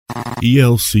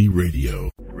ELC Radio.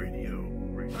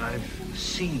 I've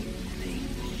seen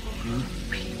things you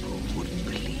people wouldn't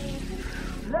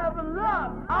believe. Level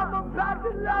up, I'm about to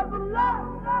level up.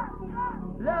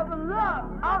 Level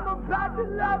up, I'm about to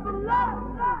level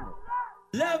up.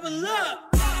 Level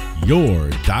up. You're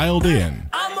dialed in.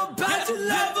 I'm about to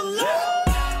level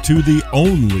up. To the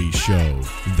only show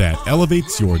that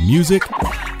elevates your music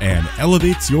and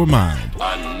elevates your mind.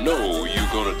 I know you're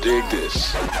gonna dig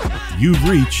this. You've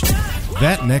reached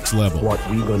that next level. What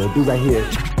we gonna do right here?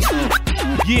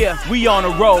 Yeah, we on a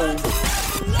roll.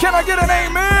 Can I get an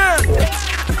amen?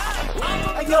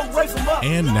 Hey, yo, raise 'em up.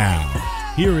 And now,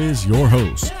 here is your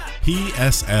host,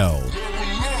 PSL.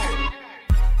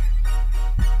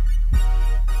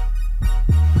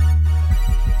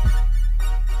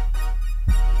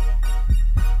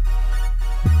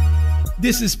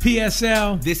 This is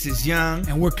PSL. This is Young.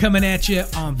 And we're coming at you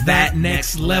on That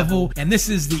Next Level. And this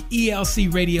is the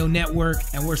ELC Radio Network.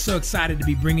 And we're so excited to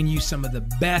be bringing you some of the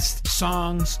best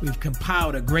songs. We've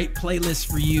compiled a great playlist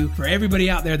for you. For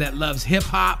everybody out there that loves hip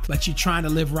hop, but you're trying to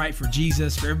live right for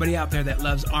Jesus. For everybody out there that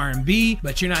loves R&B,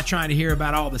 but you're not trying to hear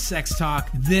about all the sex talk.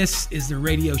 This is the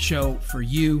radio show for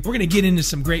you. We're going to get into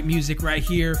some great music right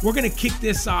here. We're going to kick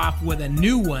this off with a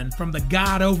new one from the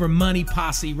God Over Money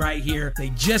posse right here. They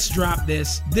just dropped this.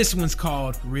 This one's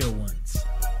called Real Ones.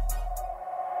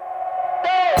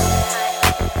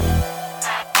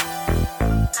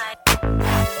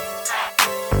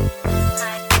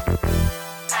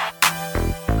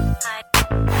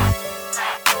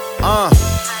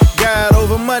 God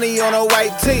over money on a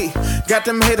white tee. Got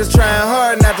them haters trying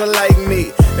hard not to like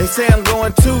me. They say I'm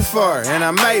going too far, and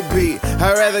I might be.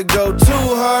 I'd rather go too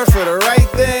hard for the right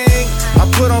thing.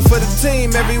 I put on for the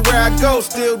team everywhere I go.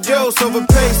 Still dose over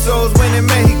pesos, winning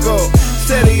Mexico.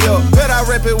 Steady up, bet I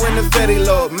rep it when the Fetty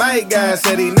low. My guy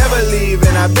said he never leave,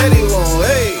 and I bet he won't.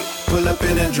 Hey, pull up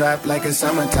in and drop like it's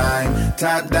summertime.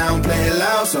 Top down, play it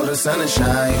loud so the sun will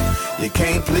shine. You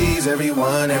can't please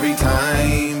everyone every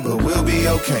time, but we'll be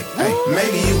okay. Hey,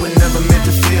 maybe you were never meant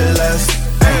to feel us.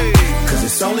 Hey, cause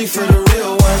it's only for the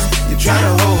real ones. You try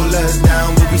to hold us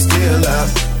down, but we still up.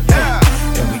 Hey,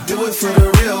 and we do it for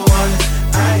the real one.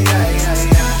 Aye, aye, aye,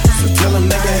 aye. So tell them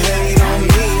nigga hate on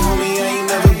me, homie. I ain't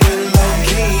never been low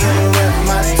key. I'ma rap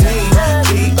my team.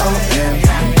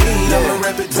 G-O-M-D. I'ma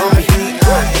rap it till I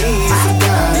D-I-E. So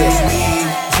God is me.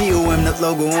 G-O-M, the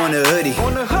logo on the hoodie.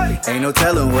 Ain't no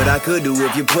telling what I could do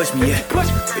if you push me.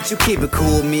 But you keep it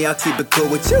cool with me, I'll keep it cool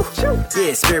with you.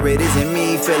 Yeah, spirit isn't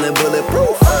me, feeling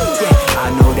bulletproof. Yeah, I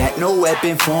know that no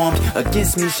weapon formed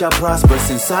against me shall prosper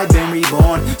since I've been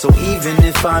reborn. So even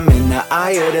if I'm in the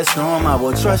eye of the storm, I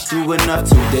will trust you enough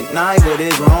to deny what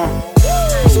is wrong.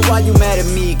 So why you mad at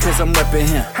me, cause I'm reppin'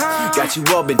 him? Got you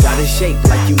all bent out of shape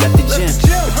like you left the gym.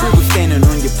 If we were standing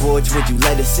on your porch, would you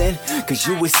let us in? Cause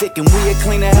you were sick and we had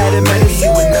clean and had a Maybe you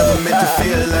medicine. were never meant to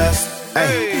feel us.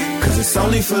 Ay, cause it's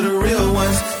only for the real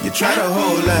ones. You try to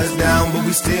hold us down, but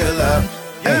we still up.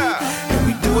 Ay, and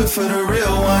we do it for the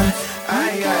real one.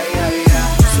 Ay, ay, ay,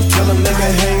 ay. So tell them nigga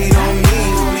hate on me,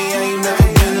 homie. I ain't never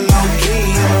been low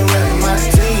key. I'ma rap my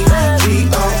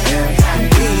team.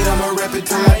 G-O-M-D. I'ma rap it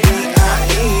till I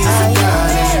D-I-E. So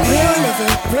God is me. Real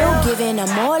living, real giving,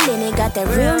 I'm all in it. Got that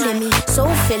real in me, so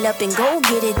fill up and go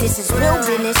get it. This is real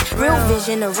business, real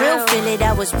vision, a real feel it.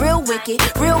 I was real wicked,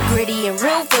 real gritty and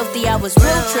real filthy. I was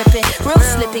real tripping, real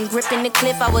slipping, gripping the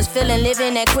cliff. I was feeling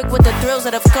living that quick with the thrills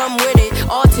that have come with it.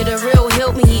 All to the real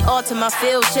helped me, he altered my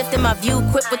feel, shifting my view,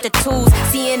 quick with the tools,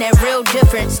 seeing that real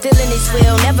difference. Still in his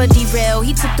will, never derail.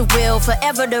 He took the wheel,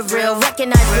 forever the real.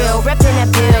 Recognize real, repping that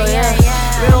bill, yeah.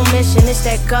 Real mission, it's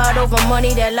that God over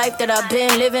money, that life that I've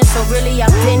been living. So really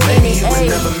I've been in Maybe it. you were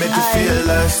never meant to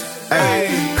feel us. Ay,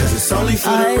 cause it's only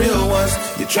for the real ones.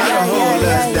 You try to hold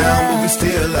us down, but we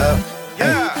still up.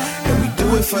 Ay, and we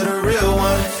do it for the real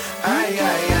one. Ay,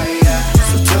 ay, ay, ay.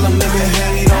 So tell them nigga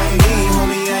hate on me,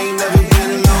 homie. I ain't never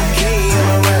been low key.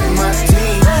 I'ma rap my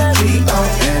team.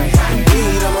 G-O-M-D.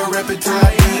 I'ma rap it till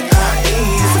I D-I-E.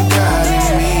 So God is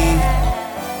me.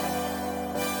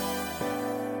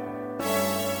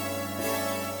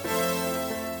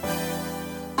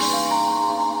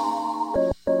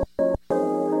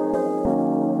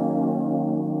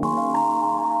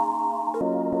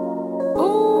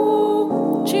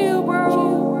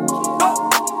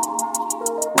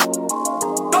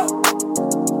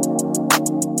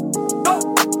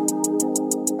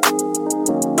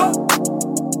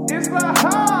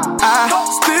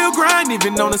 grind,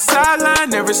 even on the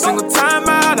sideline. Every single time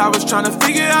out, I was trying to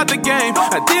figure out the game.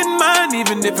 I didn't mind,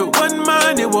 even if it wasn't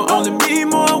mine. It would only mean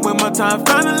more when my time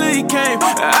finally came.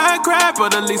 I cried,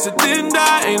 but at least it didn't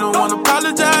die. Ain't no one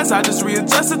apologize, I just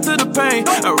readjusted to the pain.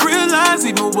 I realized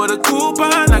even with a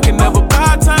coupon, I can never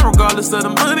buy time, regardless of the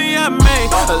money I made.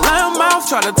 A loud mouth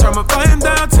try to turn my volume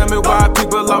down. Tell me why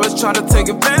people always try to take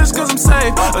advantage, cause I'm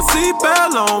safe. A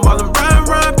seatbelt on while I'm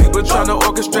riding. People trying to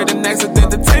orchestrate an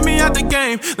accident to take me out the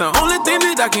game. The only thing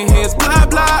that I can hear is blah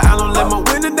blah. I don't let my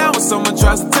window down when someone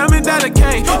tries to tell me that I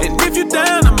can't. And if you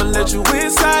down, I'ma let you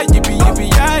inside. Yippee yippee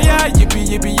yeah yeah, yippee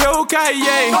yippee okay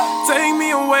yeah. Take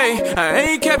me away, I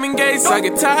ain't Kevin Gates. I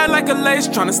get tired like a lace,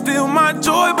 trying to steal my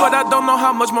joy, but I don't know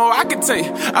how much more I can take.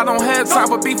 I don't have time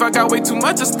for beef, I got way too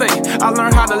much at stake. I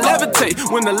learned how to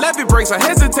levitate. When the levee breaks, I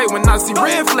hesitate. When I see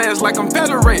red flags like I'm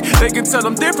Federate, they can tell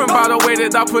I'm different by the way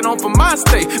that I put on for my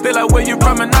state. They like, where you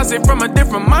from? And I say from a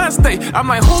different mind state. I'm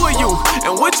like, who are you?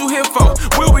 And what you here for?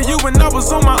 Where were you when I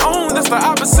was on my own? That's the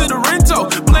opposite of Rento.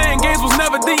 Playing games was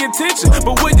never the intention,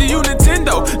 but what do you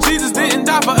Nintendo? Jesus didn't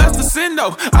die for us to sin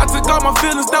though. I took all my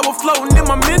feelings that were floating in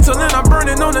my mental, and I burned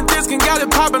it on the disc and got it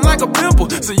popping like a pimple.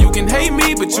 So you can hate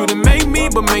me, but you done made me.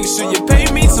 But make sure you pay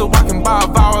me so I can buy a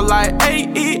vowel like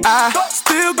AEI.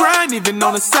 Still grind, even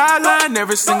on the sideline.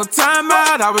 Every single time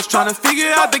out, I was trying to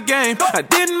figure out the game. I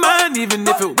didn't mind, even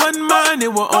if it wasn't mine.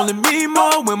 It would only mean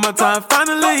more when my time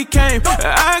finally came.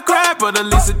 I cried, but at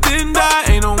least it didn't die.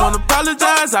 Ain't no one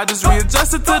apologize, I just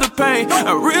readjusted to the pain.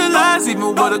 I realized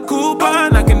even with a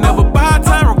coupon, I can never buy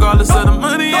time, regardless of the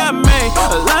money I made.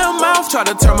 A loud mouth try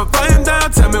to turn my volume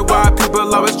down. Tell me why people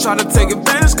always try to take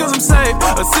advantage, cause I'm safe.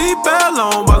 A seatbelt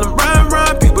on while I'm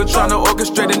riding. People trying to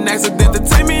orchestrate an accident to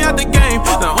take me out the game.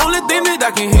 The only thing that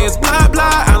I can hear is blah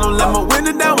blah. I don't let my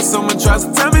window down when someone tries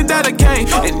to tell me that I can't.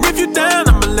 And if you down,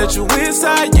 I'ma let you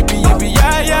inside. Yippee yippee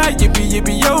yeah yeah, yippee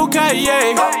yippee okay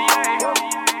yeah.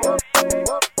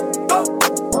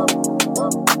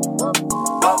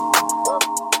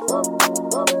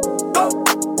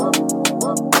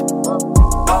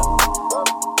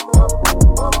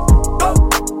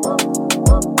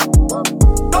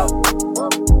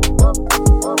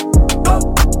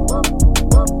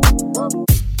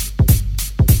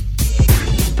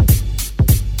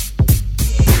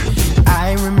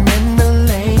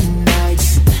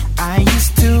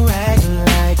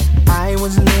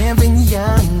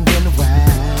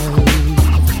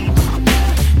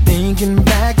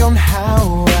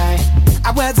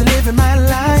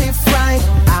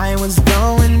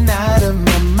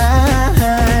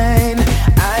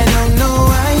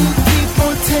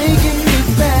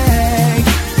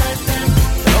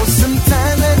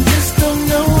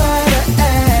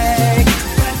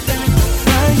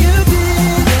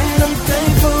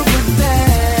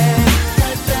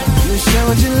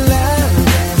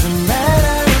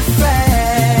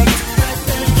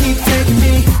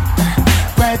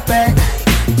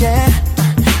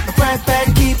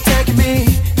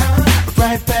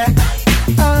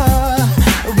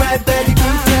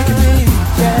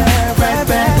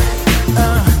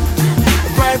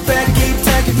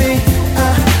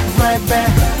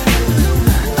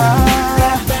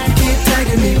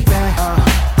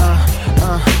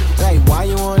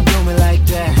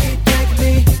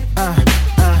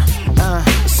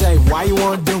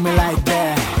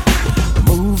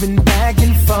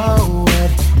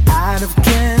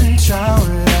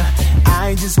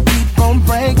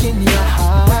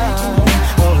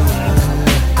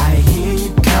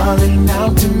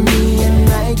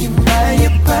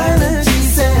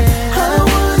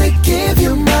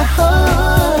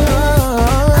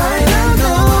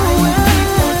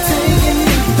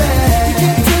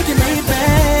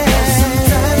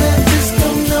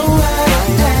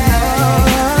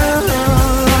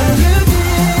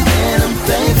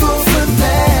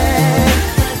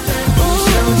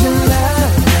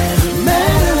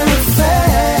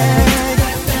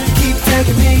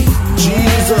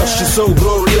 So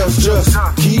glorious, just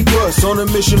keep us on a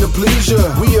mission to please ya.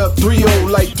 We up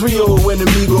 3-0 like 3-0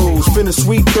 enemigos. Finna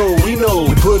sweep though, we know.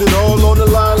 We put it all on the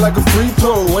line like a free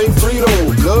throw. Ain't free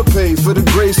though. Blood pay for the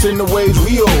grace and the wage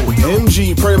we owe.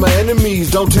 MG, pray my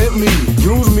enemies don't tempt me.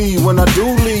 Use me when I do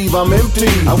leave, I'm empty.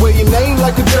 I wear your name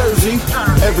like a jersey.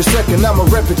 Every second I'ma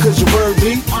rep it cause you're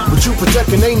worthy. But you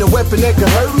protecting ain't a weapon that can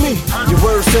hurt me. Your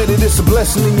word said it, it's a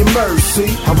blessing in your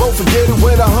mercy. I won't forget it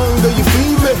when I hunger, you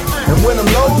feed me. And when I'm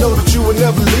low, know that you will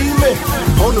never leave me.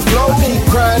 On the floor, keep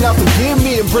crying out, forgive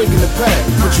me and breaking the pack.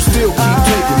 But you still keep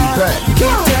taking me back.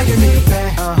 Keep taking me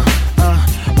back.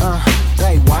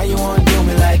 Hey, why you wanna do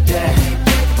me like that?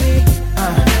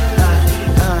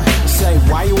 Say,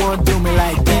 why you wanna do me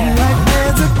like that? Like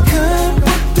there's a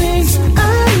couple things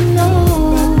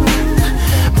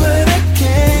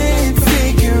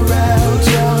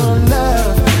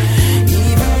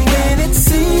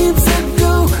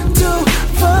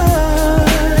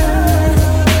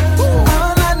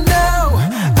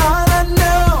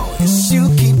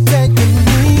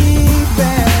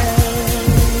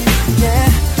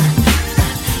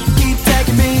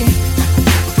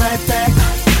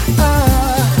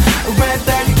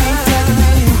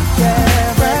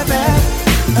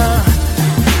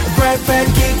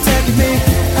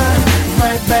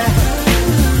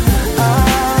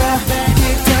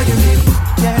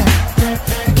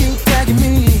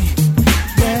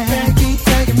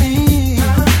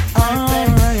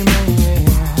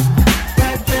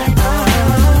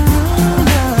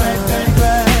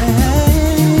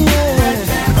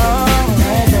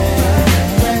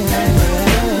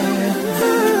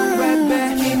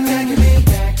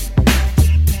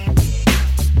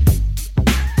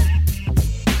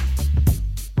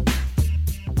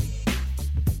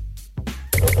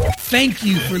Thank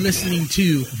you for listening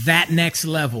to That Next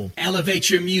Level. Elevate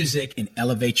your music and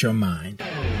elevate your mind.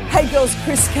 Hey girls,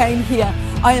 Chris Kane here.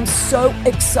 I am so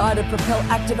excited. Propel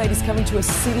Activate is coming to a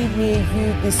city near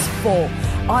you this fall.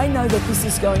 I know that this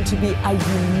is going to be a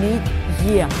unique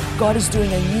year. God is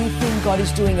doing a new thing. God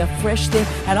is doing a fresh thing.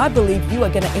 And I believe you are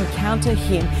going to encounter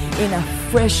Him in a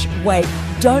fresh way.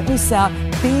 Don't miss out.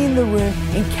 Be in the room,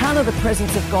 encounter the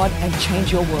presence of God, and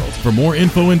change your world. For more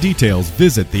info and details,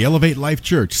 visit the Elevate Life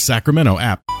Church Sacramento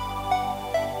app.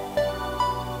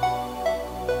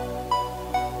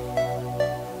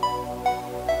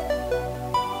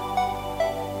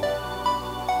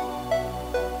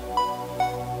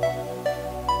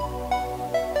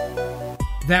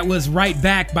 That was Right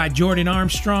Back by Jordan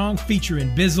Armstrong featuring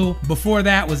Bizzle. Before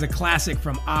that was a classic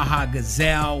from Aha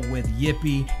Gazelle with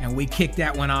Yippee, and we kicked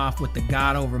that one off with the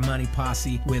God Over Money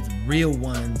Posse with Real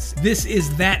Ones. This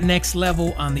is That Next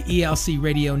Level on the ELC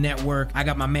Radio Network. I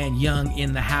got my man Young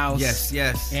in the house.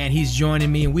 Yes. And he's joining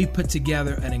me, and we put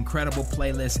together an incredible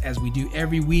playlist as we do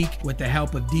every week with the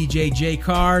help of DJ J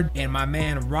Card and my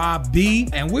man Rob B.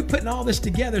 And we're putting all this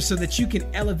together so that you can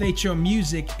elevate your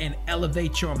music and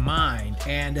elevate your mind.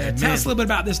 And tell us a little bit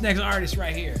about this next artist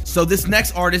right here. So this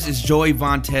next artist is Joey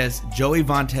Vantes. Joey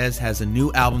Vantes has a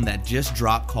new album that just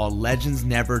dropped called Legends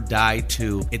Never Die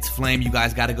 2. It's flame. You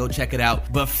guys got to go check it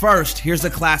out. But first, here's a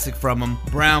classic from him,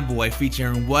 Brown Boy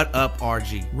featuring What Up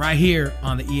RG. Right here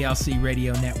on the ELC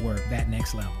Radio Network, That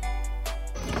Next Level.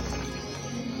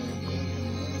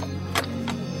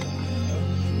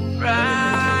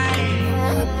 Right.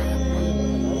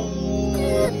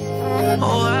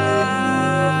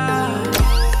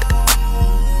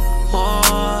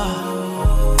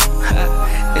 Oh,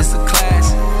 it's a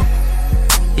classic.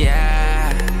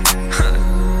 Yeah.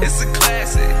 It's a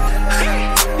classic.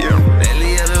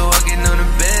 Lately I've been walking on the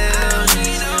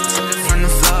buildings, from the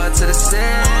floor to the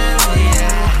ceiling.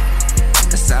 Yeah.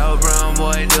 That's how a brown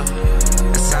boy do.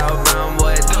 That's how a brown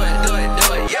boy do it, do it,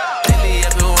 do it. Yeah. Lately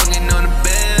I've been walking on the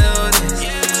buildings,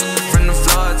 from the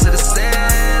floor to the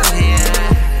ceiling. Yeah.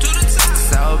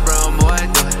 That's how a brown boy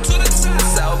do it.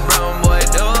 That's how a brown boy do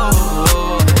it.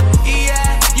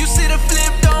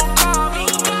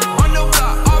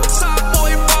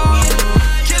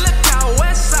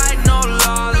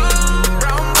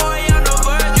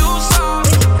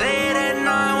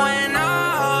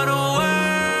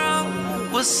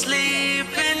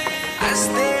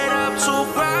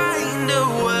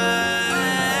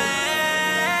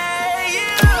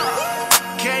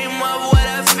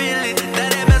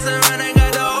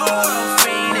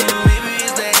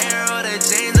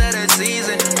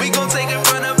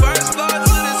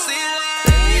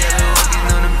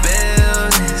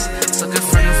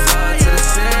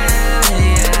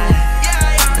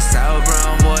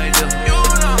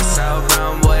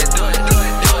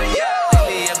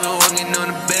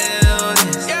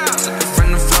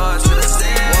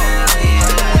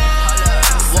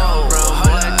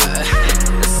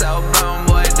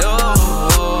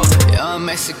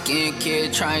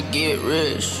 Try and get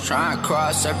rich, try and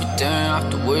cross everything off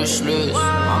the wish list.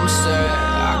 Mama said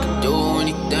I can do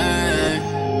anything.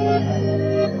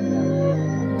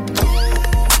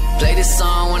 Play this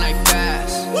song when I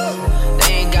pass.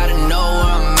 They ain't gotta know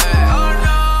where I'm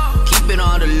at. Keep it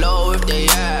on the low if they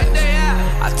ask.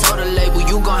 I told the label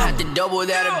you gon' have to double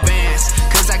that advance,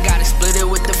 cause I gotta split it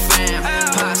with the fam.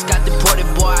 Pops got deported,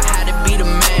 boy, I had to be the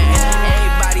man.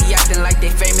 Everybody acting like they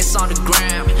famous on the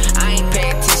gram. I ain't pay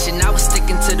attention, I was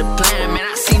sticking to the plan. Man,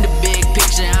 I seen the big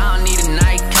picture, I don't need an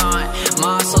icon.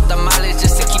 Mom sold the mileage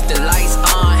just to keep the lights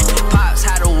on. Pops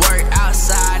had to work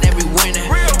outside every winter.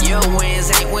 Your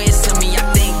wins ain't wins to me, I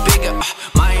think bigger.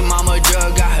 My mama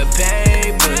drug got her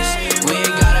papers. We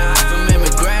ain't gotta hide from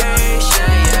immigration,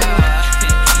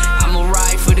 yeah. I'ma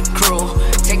ride for the crew.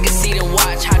 Take a seat and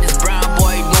watch how this brown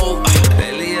boy move.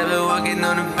 Lately I've been walking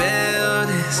on the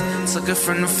buildings, took it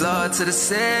from the floor to the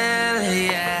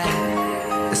ceiling, yeah.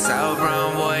 That's how a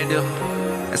brown boy do.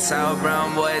 That's how a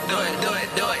brown boy do it, do it,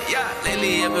 do it, yeah.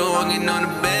 Lately I've been walking on the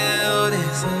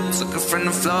buildings, took it from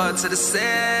the floor to the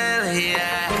ceiling,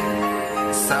 yeah.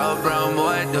 That's how a brown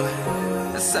boy do it.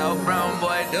 That's how a brown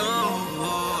boy do it.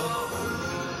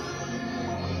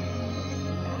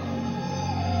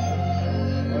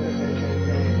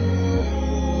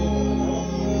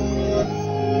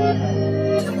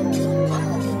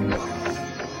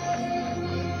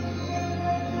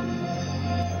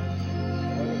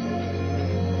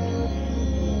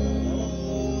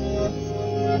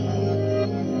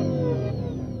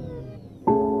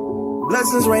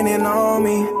 Blessings raining on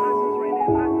me.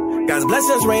 God's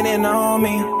blessings raining on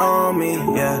me,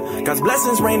 yeah. God's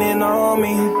blessings raining on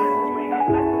me.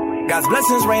 God's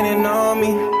blessings raining on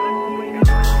me.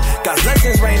 God's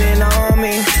blessings raining on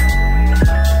me.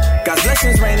 God's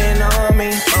blessings raining on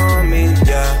me,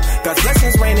 yeah. God's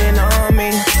blessings raining on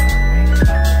me.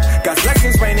 God's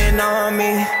blessings raining on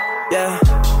me, yeah.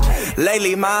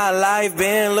 Lately my life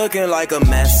been looking like a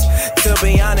mess. To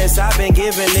be honest, I've been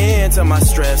giving in to my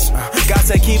stress.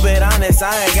 Gotta keep it honest,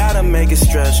 I ain't gotta make it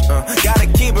stretch. Gotta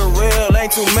keep it real,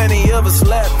 ain't too many of us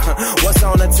left. What's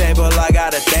on the table, I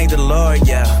gotta thank the Lord,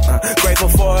 yeah. Grateful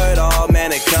for it all,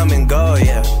 man, it come and go,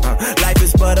 yeah. Life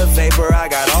is but a vapor, I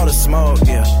got all the smoke,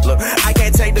 yeah. Look, I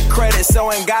can't take the credit,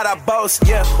 so ain't gotta boast,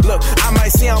 yeah. Look, I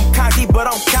might say I'm cocky, but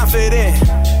I'm confident.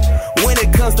 When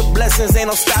it comes to blessings, ain't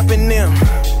no stopping them.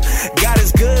 God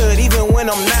is good, even when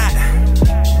I'm not.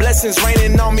 Blessings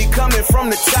raining on me, coming from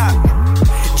the top.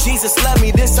 Jesus love me,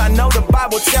 this I know, the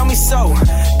Bible tell me so.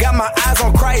 Got my eyes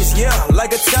on Christ, yeah,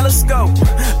 like a telescope.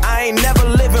 I ain't never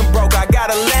living broke, I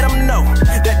gotta let him know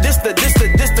that this the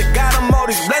God of all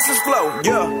these blessings flow,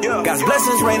 yeah. God's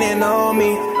blessings raining on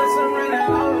me.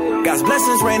 God's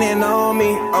blessings raining on me,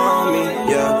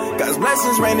 yeah. God's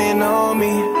blessings raining on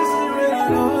me.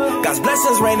 God's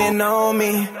blessings raining on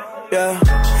me, yeah.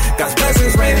 God's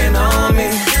blessings raining on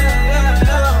me.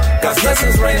 God's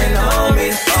blessings raining on me,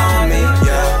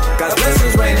 yeah. God's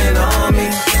blessings raining on me.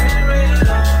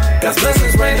 God's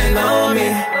blessings raining on me,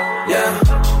 yeah.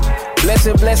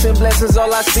 Blessing, blessing, blessings,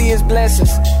 all I see is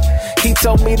blessings. He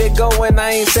told me to go and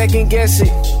I ain't second guess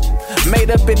it.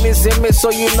 Made up in this image so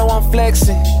you know I'm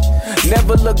flexing.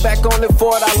 Never look back on it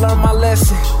for it, I learned my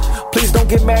lesson. Please don't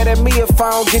get mad at me if I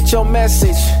don't get your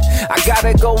message. I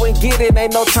gotta go and get it,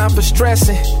 ain't no time for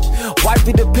stressing.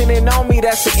 Wifey depending on me,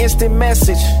 that's an instant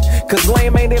message. Cause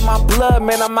lame ain't in my blood,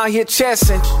 man, I'm out here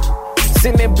chessing.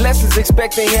 Sending blessings,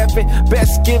 expecting heaven.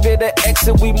 Best give it an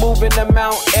exit, we moving to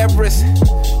Mount Everest.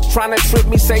 Trying to trip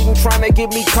me, Satan trying to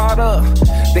get me caught up.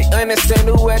 They understand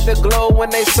who had the glow when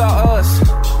they saw us.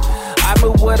 I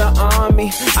move with an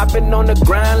army. I've been on the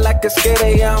grind like a skater,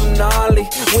 yeah, I'm gnarly.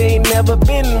 We ain't never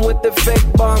been with the fake,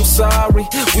 but I'm sorry.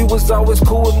 We was always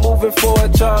cool with moving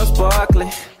forward, Charles Barkley.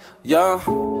 Yeah.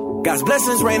 God's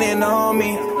blessings raining on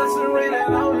me.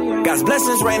 God's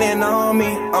blessings raining on me,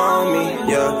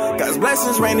 yeah. God's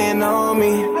blessings raining on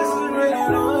me.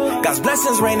 God's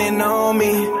blessings raining on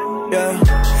me, yeah.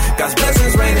 God's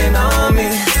blessings raining on me.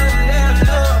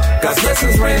 God's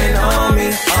blessings raining on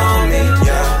me,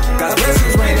 yeah. God's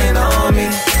blessings raining on me.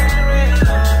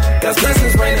 God's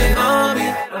blessings raining on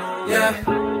me, yeah.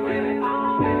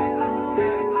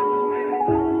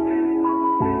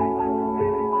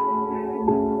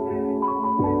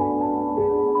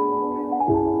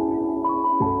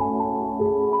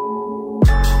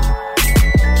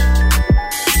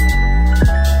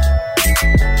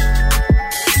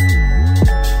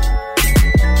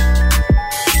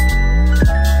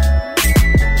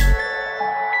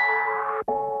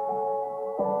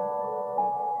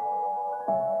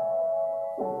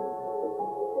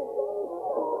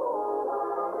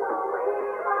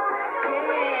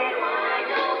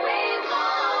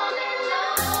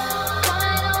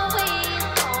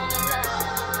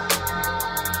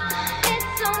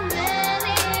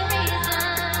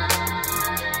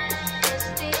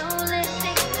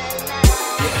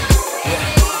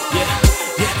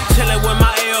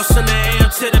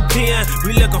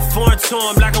 We looking foreign to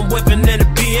him like I'm whipping in a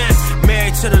BM.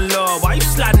 Married to the Lord, why you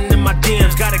sliding in my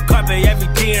DMs? Got a carpet every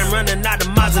DM, running out the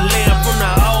mausoleum from the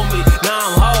old me. Now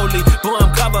I'm holy, but I'm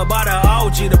covered by the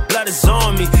OG, the blood is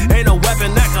on me. Ain't no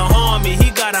weapon that can harm me, he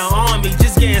got an army.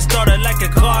 Just getting started like a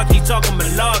car key, talking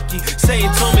malarkey. Saying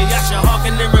to me, I should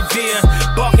hawking and revere,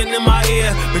 barking in my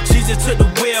ear. But Jesus took the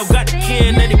wheel, got the key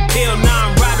and any pill. Now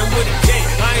I'm riding with a gang.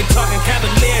 I ain't talking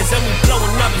Cavaliers, and we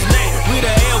blowing up his name. We the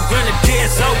El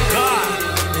Grenadiers, oh God.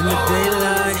 In the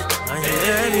daylight, I am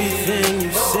everything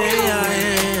you say I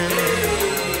am.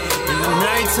 In the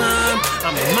nighttime,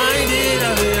 I'm reminded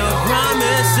of your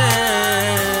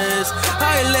promises.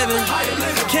 How you living?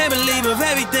 Can't believe of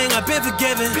everything I've been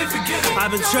forgiven.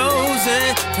 I've been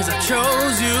chosen, cause I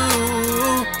chose you.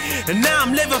 And now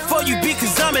I'm living for you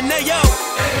because I'm an Ayo.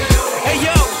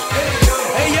 Ayo.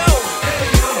 Ayo.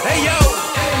 Ayo.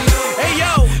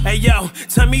 Hey yo,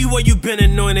 tell me where you been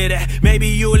anointed at. Maybe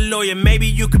you a lawyer, maybe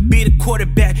you could be the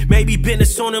quarterback. Maybe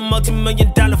business on a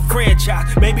multi-million-dollar franchise.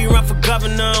 Maybe run for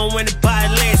governor and win it by a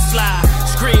landslide.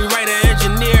 Screenwriter,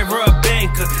 engineer, or a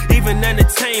banker. Even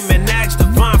entertainment, ask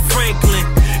Devon Franklin.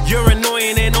 You're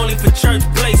annoying and only for church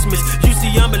placements. You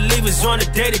see unbelievers on a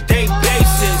day-to-day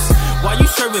basis. Why you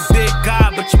serving big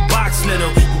God but your box little?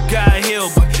 You got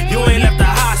healed but you ain't left the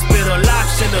hospital. Life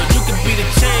center, you can be the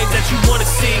change that you wanna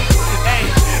see. Hey,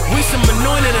 we some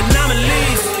anointed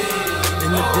anomalies. In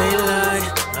the daylight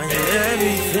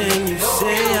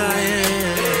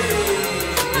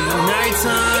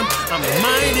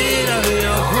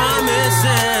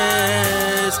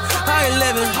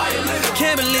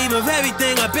Can't believe of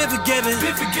everything I've been forgiven.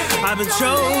 I've been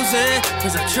chosen,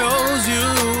 cause I chose you.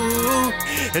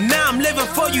 And now I'm living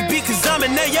for you because I'm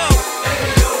an Ayo.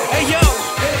 Ayo.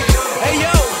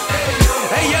 Ayo.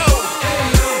 Ayo.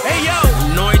 Ayo.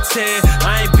 Anointed, I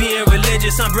ain't being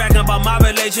religious. I'm bragging about my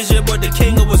relationship with the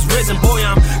king who was risen. Boy,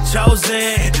 I'm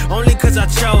chosen, only cause I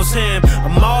chose him.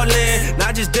 I'm all in,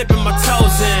 not just dipping my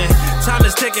toes in. Time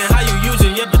is ticking, how you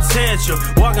using your potential.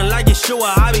 Walking like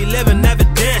Yeshua, I be living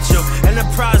evidential.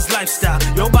 Enterprise lifestyle,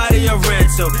 your body a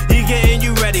rental. He getting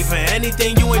you ready for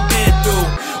anything you ain't been through.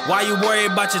 Why you worry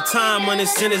about your time when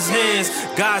it's in his hands?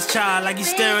 God's child, like he's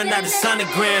staring at the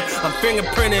sonogram. I'm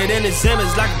fingerprinted in his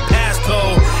image like a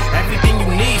passcode. Everything you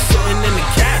need sitting in the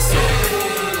castle.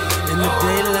 In the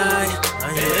daylight, I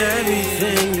am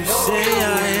everything you say I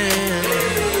am.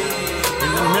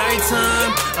 In the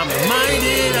nighttime, I'm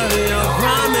reminded of your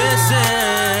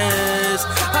promises.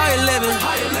 How you living?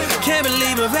 Can't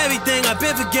believe of everything I've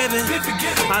been forgiven.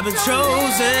 I've been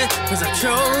chosen, cause I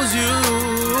chose you.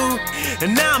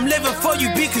 And now I'm living for you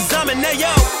because I'm an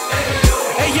Ayo.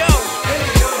 Ayo.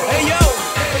 Ayo.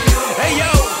 Ayo.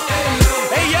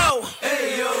 Ayo.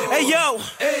 Ayo.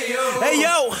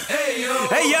 Ayo.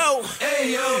 Ayo.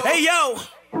 Ayo.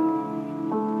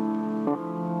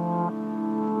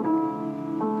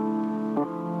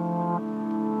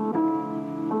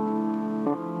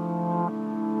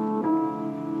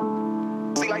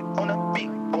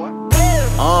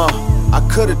 I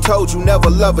could've told you never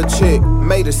love a chick.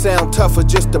 Made it sound tougher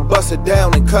just to bust it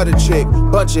down and cut a chick.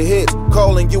 Bunch of hits,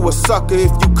 calling you a sucker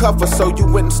if you cuff her. So you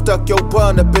went and stuck your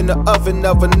bun up in the oven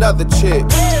of another chick.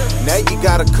 Now you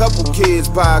got a couple kids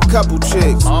by a couple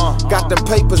chicks. Got them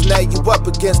papers, now you up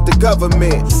against the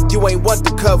government. You ain't want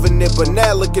the covenant, but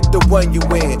now look at the one you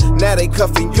in. Now they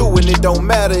cuffing you and it don't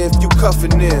matter if you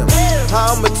cuffing them.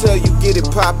 How I'ma tell you get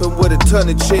it poppin' with a ton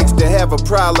of chicks that have a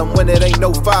problem when it ain't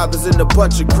no fathers in a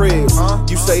bunch of cribs.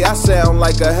 You say I sound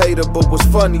like a hater, but what's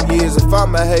funny is if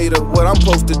I'm a hater, what I'm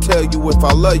supposed to tell you if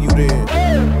I love you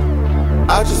then?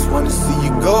 I just wanna see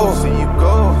you go.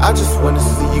 I just wanna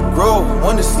see you grow.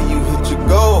 Wanna see you hit your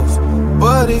goals.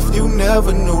 But if you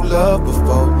never knew love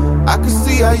before, I can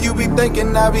see how you be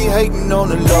thinking I be hating on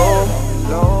the low.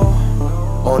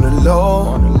 On the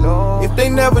low. If they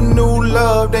never knew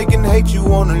love, they can hate you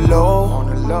on the low.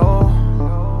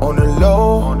 On the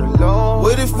low.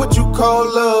 What if what you call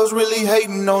love's really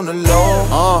hating on the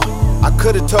low? I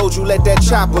could've told you let that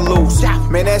chopper loose.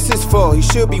 Man, that's his fault. He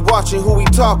should be watching who he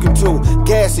talking to.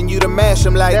 Gassing you to mash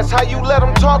him like, that's how you let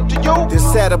him talk to you? Then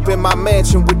sat up in my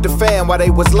mansion with the fam while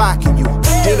they was locking you.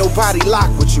 Ain't nobody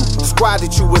locked with you. The squad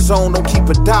that you was on don't keep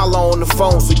a dollar on the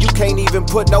phone, so you can't even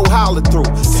put no holler through.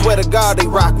 Swear to God they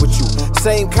rock with you.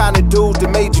 Same kind of dudes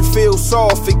that made you feel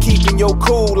soft and keeping your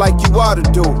cool like you ought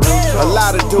to do. A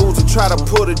lot of dudes will try to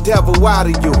pull the devil out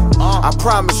of you. I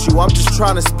promise you, I'm just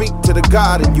trying to speak to the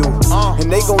God in you.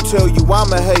 And they gon' tell you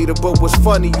I'm a hater, but what's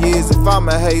funny is if I'm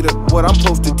a hater, what I'm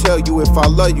supposed to tell you if I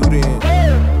love you then?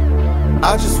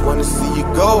 I just wanna see you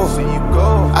go.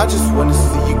 I just wanna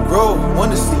see you grow.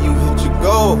 Wanna see you hit your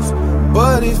goals.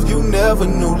 But if you never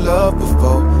knew love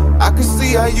before, I can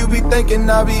see how you be thinking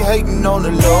I be hating on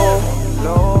the low.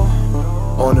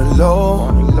 On the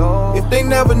low. If they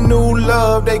never knew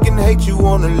love, they can hate you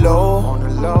on the low.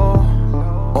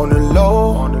 On the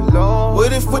low.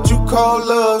 What if what you call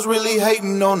love's really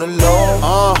hating on the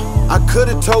low? I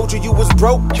could've told you was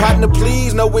broke. Partner,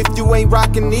 please know if you ain't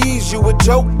rocking these, you a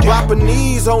joke. Dropping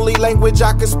these, only language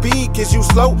I can speak is you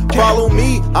slow. Follow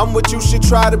me, I'm what you should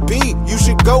try to be. You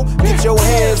should go get your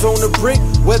hands on the brick,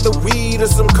 whether weed or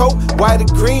some coke, white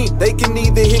or green. They can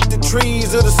either hit the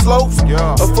trees or the slopes,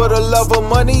 or for the love of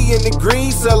money and the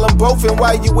green, sell them both. And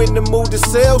while you in the mood to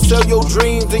sell your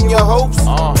dreams and your hopes.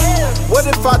 What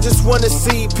if I just wanna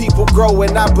see people grow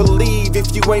and I believe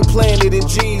if you ain't planted in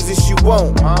Jesus, you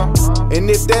won't? And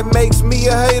if that makes me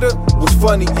a hater, what's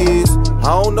funny is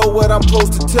I don't know what I'm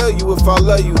supposed to tell you if I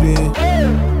love you then.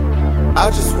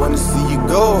 I just wanna see you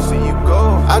go.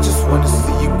 I just wanna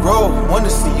see you grow. Wanna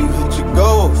see you hit your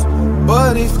goals.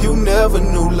 But if you never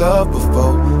knew love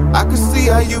before, I can see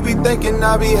how you be thinking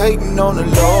I be hating on the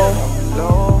low.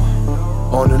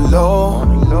 On the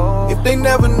low. If they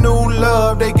never knew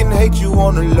love, they can hate you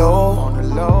on the low.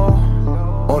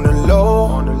 On the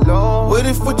low. What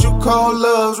if what you call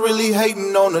love's really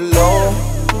hating on the low?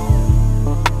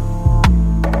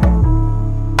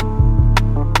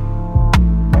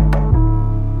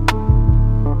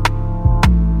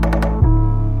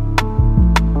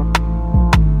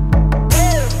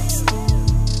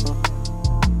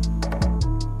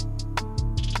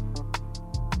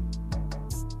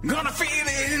 Gonna feel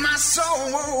it in my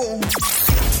soul.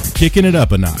 kicking it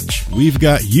up a notch. We've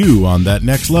got you on that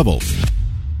next level.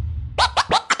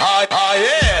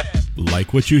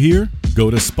 Like what you hear?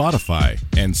 Go to Spotify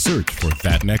and search for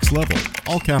That Next Level,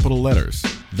 all capital letters.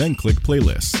 Then click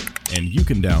Playlists, and you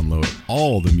can download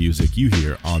all the music you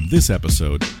hear on this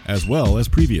episode, as well as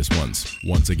previous ones.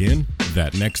 Once again,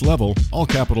 That Next Level, all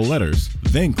capital letters.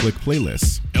 Then click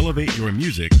Playlists. Elevate your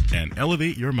music and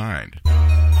elevate your mind.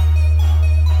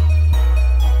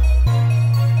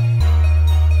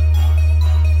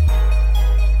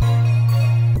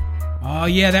 Oh,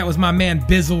 yeah, that was my man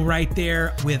Bizzle right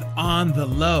there with On the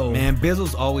Low. Man,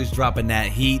 Bizzle's always dropping that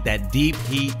heat, that deep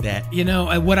heat, that... You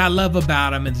know, what I love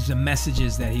about him is the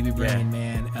messages that he be bringing,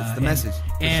 man. It's the message.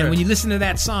 And when you listen to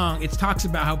that song, it talks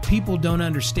about how people don't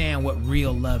understand what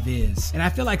real love is. And I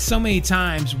feel like so many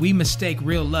times we mistake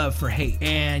real love for hate.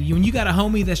 And when you got a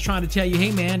homie that's trying to tell you,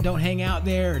 hey, man, don't hang out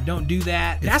there or don't do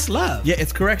that, that's love. Yeah,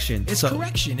 it's correction. It's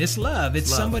correction. It's love. It's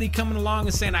somebody coming along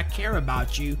and saying, I care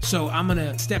about you, so I'm going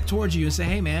to step towards you and say,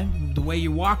 hey, man, the way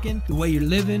you're walking, the way you're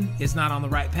living is not on the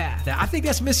right path. I think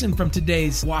that's missing from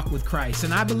today's walk with Christ.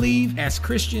 And I believe as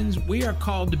Christians, we are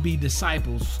called to be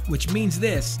disciples, which means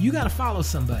this: you got to follow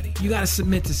somebody, you got to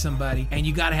submit to somebody, and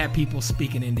you got to have people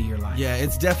speaking into your life. Yeah,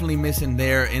 it's definitely missing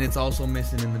there, and it's also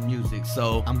missing in the music.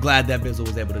 So I'm glad that Bizzle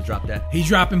was able to drop that. He's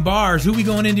dropping bars. Who we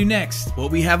going into next?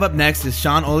 What we have up next is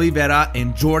Sean Oliveira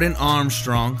and Jordan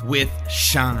Armstrong with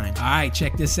Shine. All right,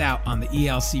 check this out on the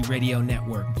ELC Radio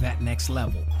Network, That Next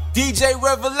Level. DJ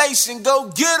Revelation, go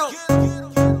get him.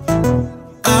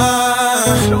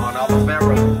 Sean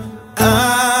Oliveira.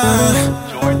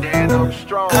 Jordan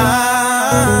Armstrong.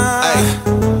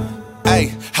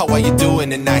 Hey, how are you doing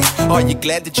tonight? Are you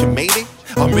glad that you made it?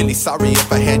 I'm really sorry if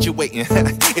I had you waiting.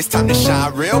 It's time to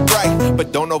shine real bright,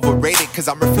 but don't overrate it, cause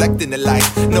I'm reflecting the light.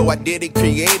 No, I didn't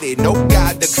create it. No,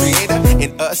 God the creator,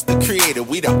 and us the creator.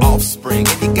 We the offspring,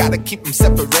 and you gotta keep them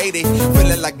separated.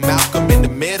 Feeling like Malcolm in the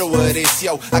middle of this.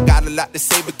 Yo, I got a lot to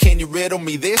say, but can you riddle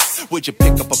me this? Would you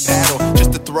pick up a paddle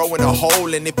just to throw in a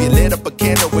hole? And if you lit up a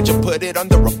candle, would you put it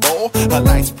under a bowl? A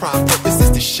light's prime purpose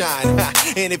is to shine.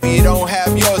 And if you don't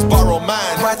have yours, borrow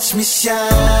mine. Watch me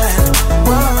shine.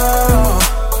 Whoa.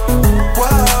 Whoa,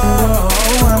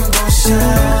 I'm gon'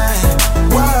 shine.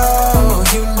 Whoa,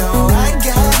 you know I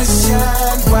gotta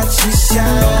shine. Watch me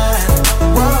shine.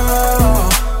 Whoa,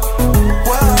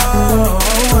 whoa,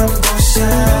 I'm gon'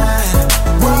 shine.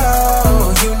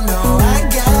 Whoa, you know I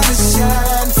gotta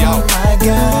shine for my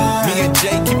God. Me and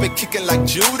Jay keep it kicking like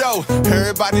judo.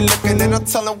 Everybody looking and I'm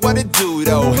telling what to do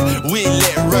though. We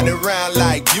let run around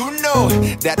like you know.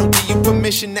 That'll give you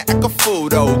permission to act a fool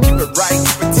though. Keep it right,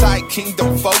 keep it tight,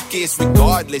 kingdom focus.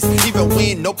 Regardless, even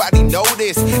when nobody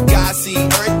notice, God see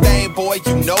everything, boy,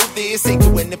 you know this. Ain't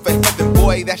doing it for heaven,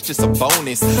 boy, that's just a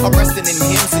bonus. I'm resting in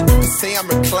Him, so you can say I'm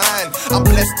reclined. I'm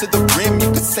blessed to the rim,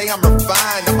 you can say I'm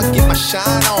refined. I'ma get my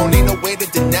shine on, ain't no way to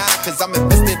deny, cause I'm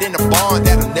invested in a bond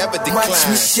that'll never decline. Watch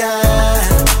me shine.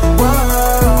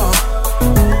 Whoa,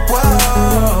 whoa,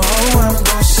 I'm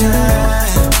gon' shine.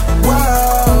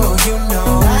 Whoa, you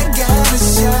know I gotta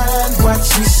shine. Watch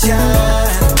me shine.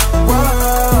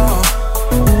 Whoa,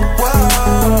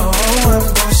 whoa, I'm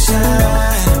gon'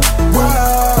 shine.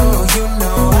 Whoa, you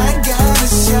know I gotta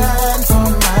shine for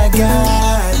my God.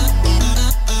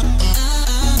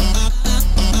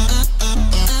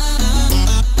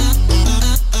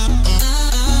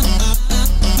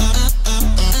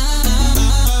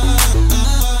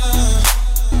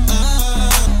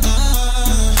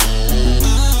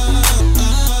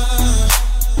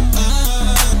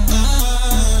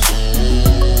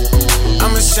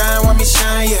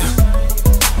 Shine, yeah.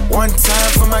 One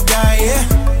time for my guy, yeah.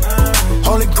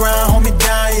 Holy ground, hold me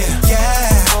down, yeah.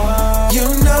 Yeah. You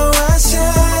know I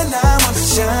shine, I wanna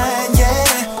shine, yeah.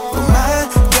 For my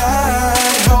God,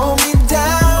 hold me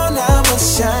down, I will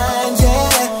shine,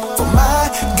 yeah. For my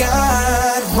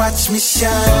God, watch me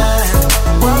shine.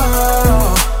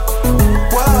 Whoa,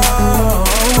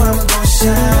 whoa, I'm gon'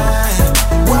 shine.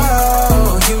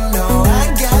 Whoa, you know I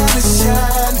gotta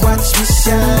shine. Watch me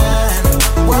shine.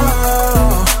 Whoa,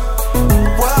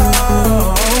 whoa,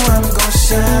 I'm gon'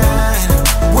 shine.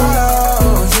 Whoa,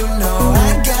 you know I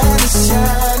gotta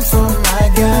shine for my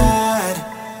God.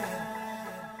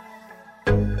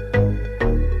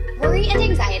 Worry and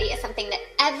anxiety is something that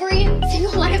every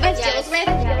single one of us deals with.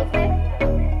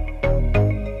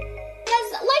 Because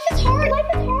life is hard.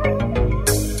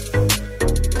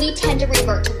 We tend to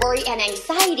revert to worry and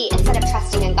anxiety instead of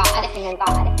trusting in God.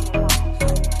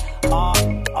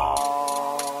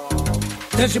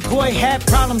 Does your boy have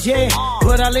problems? Yeah,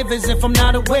 but I live as if I'm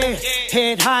not aware.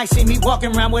 Head high, see me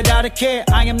walking around without a care.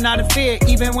 I am not in fear,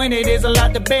 even when it is a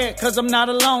lot to bear. Cause I'm not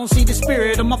alone, see the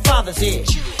spirit of my father's here.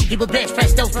 He will bench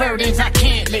press those burdens I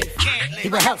can't lift. He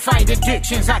will help fight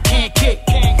addictions I can't kick.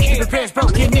 He repairs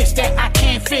brokenness that I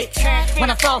can't fix. When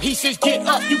I fall, he says, get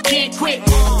up, you can't quit.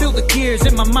 I feel the gears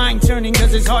in my mind turning,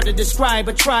 cause it's hard to describe,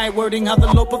 but try wording how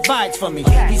the Lord provides for me.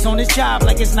 He's on his job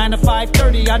like it's 9 to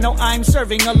 5:30. I know I'm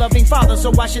serving a loving father, so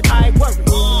why should I worry?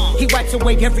 He wipes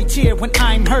away every tear when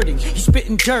I'm hurting. He's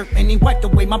spitting dirt and he wiped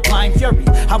away my blind fury.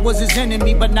 I was his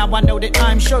enemy, but now I know that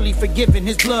I'm surely forgiven.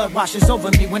 His blood washes over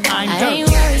me when I'm dirty. I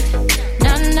ain't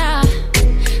worried, nah.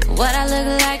 What I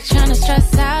look like tryna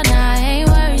stress out, nah, I ain't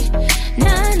worried,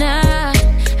 nah.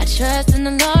 I trust in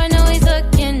the Lord, know he's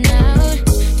looking out.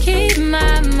 Keep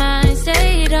my mind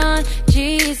stayed on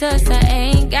Jesus, I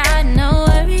ain't got no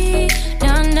worry,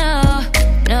 no,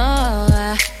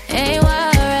 I ain't worried.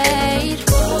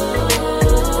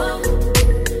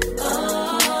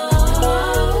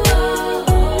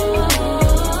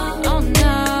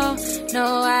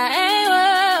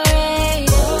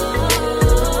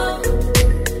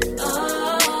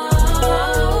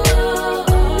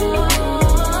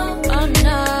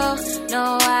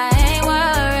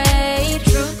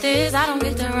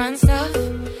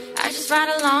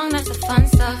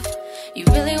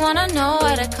 Wanna know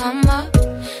where to come up.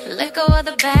 Let go of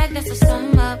the bag, that's a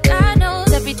sum up. God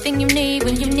knows everything you need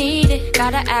when you need it.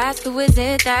 Gotta ask, who is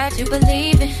it that you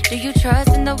believe in? Do you trust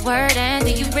in the word and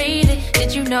do you read it?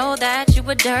 Did you know that you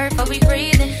were dirt but we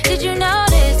breathing? Did you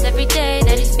notice every day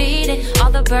that he's feeding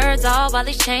all the birds all while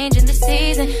he's changing the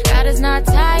season? God is not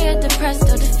tired, depressed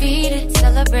or defeated.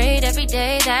 Celebrate every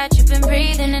day that you've been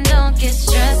breathing, and don't get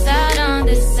stressed out on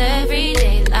this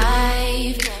everyday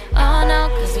life. Oh no,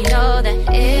 cause we know that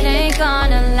it ain't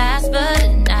gonna last but a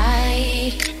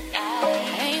night.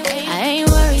 I ain't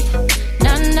worried,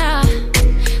 nah.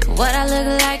 What I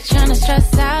look like tryna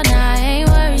stress out, nah, I ain't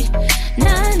worried,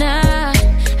 nah.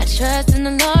 I trust in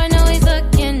the Lord, know he's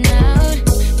looking out.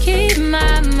 Keep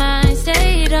my mind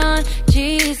stayed on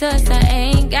Jesus, I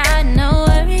ain't got no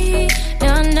worry,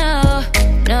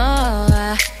 no,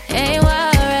 I ain't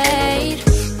worried.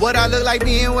 What I look like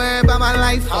being worried about my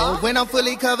life, oh. When I'm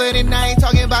fully covered and I ain't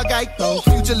talking about Geico.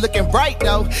 Future looking bright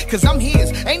though, cause I'm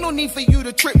his. Ain't no need for you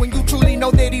to trip when you truly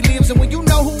know that he lives. And when you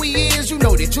know who he is, you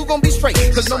know that you gon' be straight.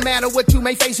 Cause no matter what you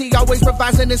may face, he always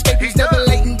provides an escape. He's never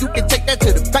late and you can take that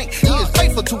to the bank. He is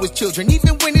faithful to his children,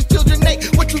 even when his children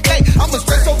ain't. What you think? I'ma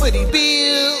stress over the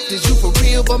bills. Is you for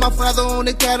real? But my father on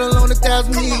the cattle on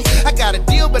 1,000 hills. I got a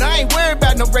deal, but I ain't worried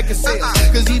about no record sales.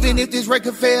 Cause even if this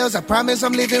record fails, I promise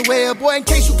I'm living well. Boy, in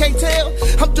case you can't tell,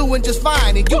 I'm doing just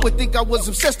fine. And you would think I was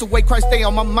obsessed the way Christ stay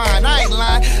on my mind. I ain't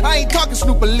lying, I ain't talking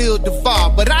Snoop or Lil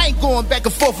Duval, but I ain't going back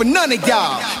and forth for none of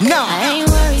y'all. Nah, I ain't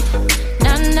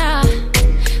worried, nah.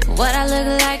 What I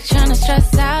look like tryna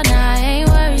stress out, nah, I ain't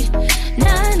worried,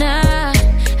 nah.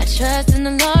 I trust in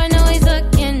the Lord, know he's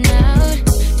looking out.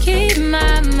 Keep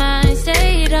my mind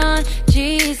stayed on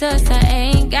Jesus, I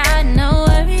ain't got no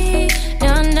worry,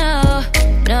 no,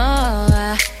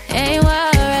 I ain't worried.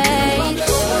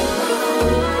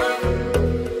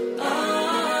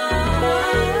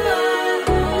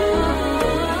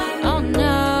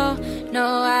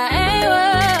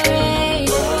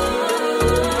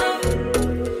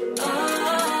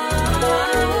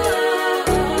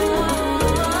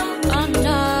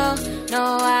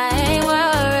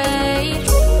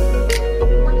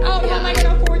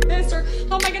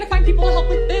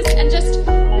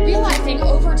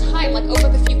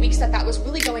 That was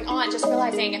really going on, just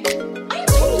realizing I am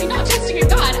totally not trusting in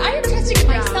God. I am trusting in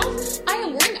myself. I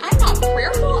am worrying. I'm not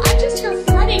prayerful. I'm just here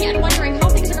fretting and wondering how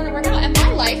things are going to work out, and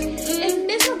my life is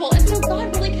miserable. And so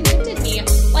God really convicted me.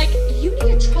 Like, you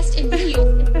need to trust in me.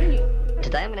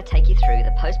 Today I'm going to take you through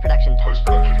the post-production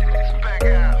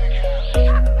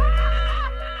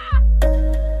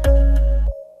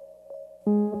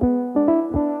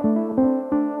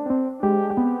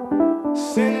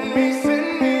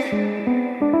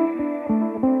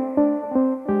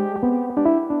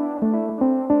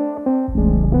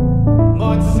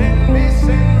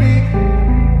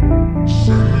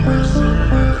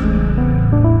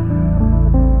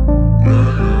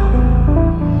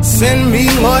Send me,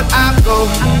 Lord, I go.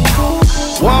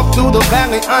 Walk through the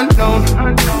valley unknown.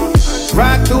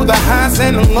 Ride through the highs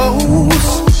and the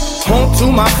lows. Home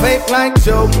to my faith like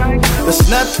Joe. There's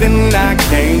nothing I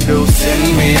can't do.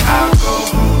 Send me, I go.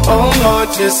 Oh Lord,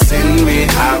 just send me,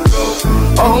 I go.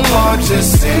 Oh Lord,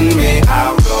 just send me,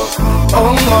 I go.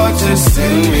 Oh Lord, just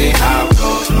send me, I go.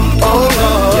 Oh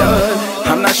Lord.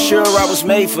 Yeah, I'm not sure I was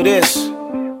made for this,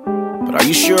 but are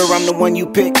you sure I'm the one you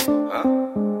picked?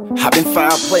 I've been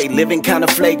foul play, living kinda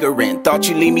flagrant. Thought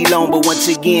you'd leave me alone, but once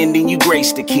again, then you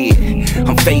graced the kid.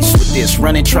 I'm faced with this,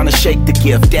 running, trying to shake the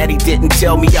gift. Daddy didn't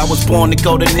tell me I was born to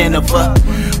go to Nineveh.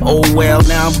 Oh well,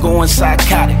 now I'm going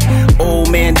psychotic.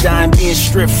 Old man dying, being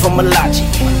stripped from my logic.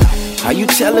 Are you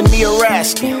telling me or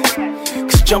asking?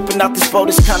 Cause jumping out this boat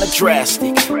is kinda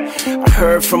drastic. I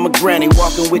heard from a granny,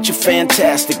 walking with you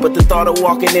fantastic, but the thought of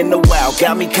walking in the wild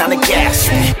got me kinda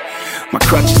gasping. My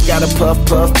crutches got a puff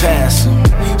past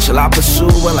 'em. Shall I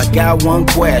pursue? Well, I got one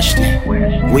question.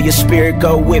 Will your spirit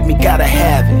go with me? Gotta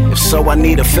have it. If so, I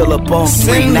need to fill up on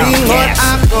 3 now. Send me where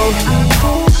I go.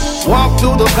 Walk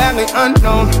through the valley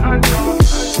unknown.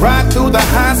 Ride through the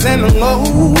highs and the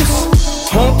lows.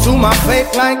 Home to my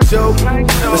faith like Joe.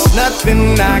 There's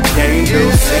nothing I can't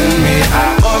do. Send me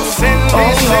out. Oh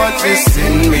Lord, just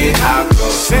send me out.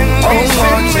 Oh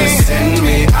Lord, just send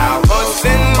me out.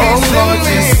 Oh Lord,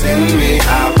 just send me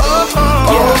out.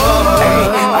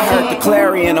 I heard the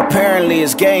clarion, apparently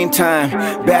it's game time.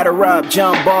 Batter up,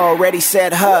 jump ball, ready,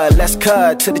 set, hud. Let's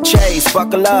cut to the chase,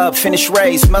 buckle up, finish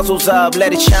race. Muzzles up,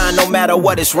 let it shine no matter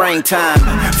what, it's rain time.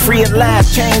 Free at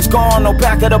last, chains gone, no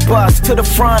back of the bus. To the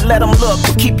front, let them look,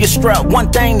 but keep your strut. One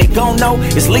thing they gon' know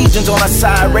is legions on our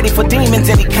side. Ready for demons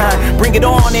any kind, bring it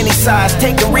on any size.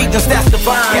 Taking regions, that's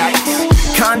divine.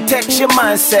 Yikes. Context your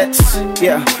mindsets,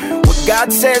 yeah. What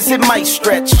God says it might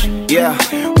stretch, yeah.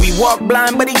 We walk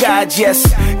blind but he guides, yes.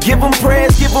 Give him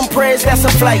praise, that's a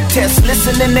flight test.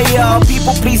 Listening they all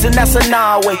people pleasing, that's a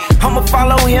Yahweh. I'ma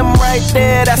follow him right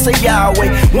there, that's a Yahweh.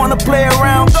 Wanna play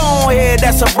around, go ahead,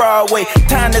 that's a Broadway.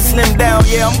 Time to slim down,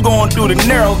 yeah, I'm going through the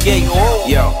narrow gate. Oh.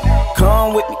 Yo,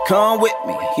 come with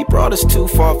me. He brought us too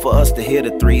far for us to hit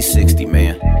a 360,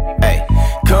 man. Hey,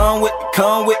 come with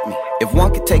me. If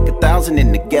one could take 1,000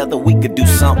 and together we could do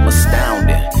something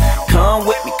astounding. Come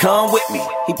with me.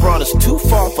 He brought us too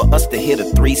far for us to hit a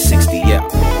 360, yeah.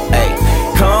 Hey,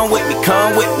 come with me.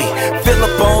 Fill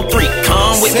up on 3.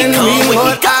 Come with me.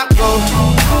 I go.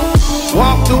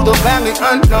 Walk through the valley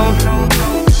unknown.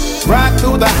 Ride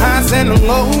through the highs and the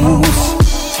lows.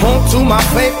 Home to my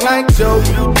faith like Joe.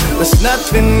 There's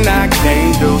nothing I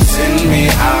can't do. Send me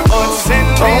out. Oh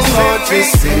Lord,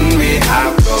 just send me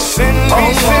out. Oh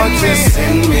Lord, just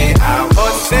send me out. Oh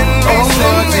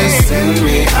Lord, just send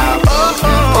me out.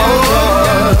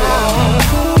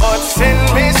 Oh, send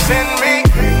me. Send me.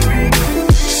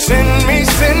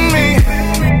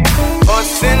 Oh,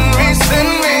 send me.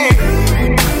 Send me.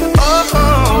 Oh,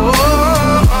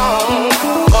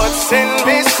 send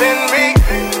me. Send me.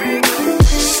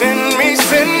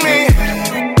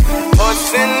 Oh,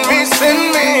 send me. Send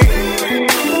me.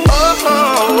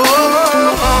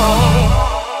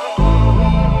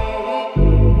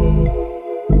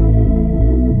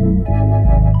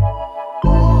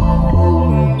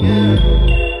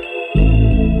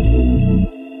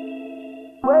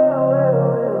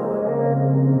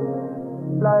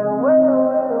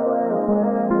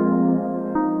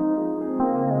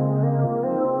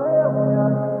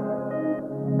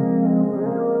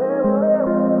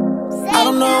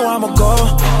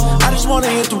 Wanna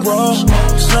hit the road,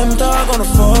 slam dog on the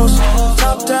force,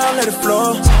 top down, let it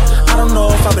flow. I don't know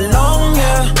if I belong,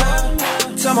 yeah.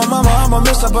 Tell my mama I'ma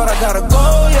miss her, but I gotta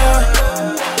go,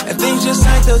 yeah. And things just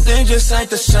ain't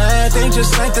the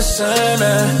same,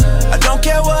 man. I don't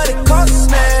care what it costs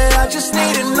me, I just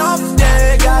need an off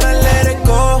day, gotta let it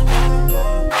go.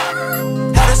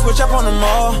 Had to switch up on them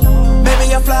all,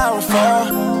 maybe I fly or fall.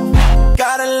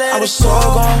 Gotta let it go. I was so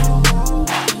gone.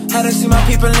 Hadn't seen my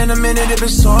people in a minute, it been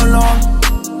so long.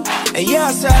 And yeah,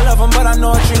 I say I love them, but I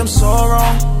know I treat them so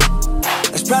wrong.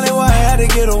 That's probably why I had to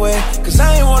get away, cause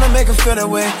I ain't wanna make them feel that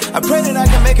way. I pray that I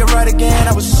can make it right again.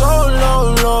 I was so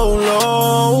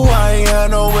low, I ain't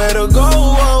had nowhere to go.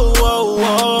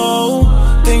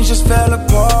 Things just fell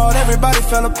apart, everybody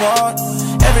fell apart.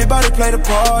 Everybody played a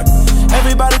part,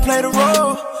 everybody played a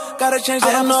role. Gotta change the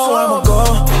episode. I don't know where I'ma go,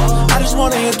 I just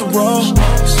wanna hit the road.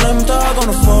 Slim dog on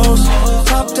the force,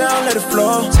 top down, let it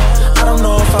flow. I don't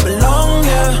know if I belong,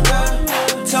 yeah.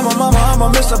 Tell my mama I'ma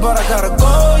miss her, but I gotta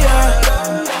go,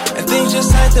 yeah. And things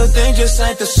just ain't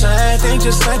the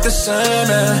same,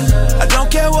 man. I don't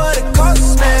care what it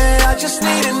costs me, I just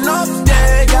need an off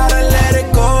day, gotta let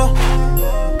it go.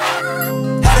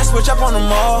 Had to switch up on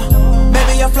them all,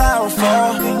 maybe I fly or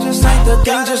fall. Things just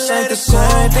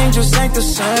ain't the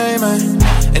same, man.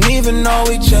 And even though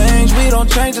we change, we don't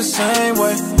change the same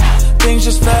way. Things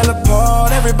just fell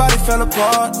apart, everybody fell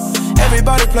apart.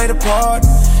 Everybody played a part,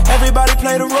 everybody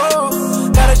played a role.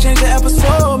 Gotta change the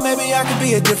episode, maybe I could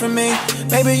be a different me.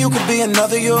 Maybe you could be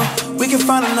another you. We can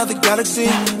find another galaxy,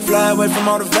 fly away from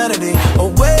all the vanity.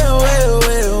 Oh, well,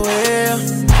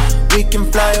 We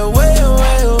can fly away,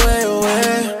 away, away,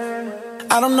 away.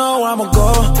 I don't know where I'ma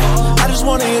go. I just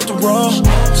wanna hit the road.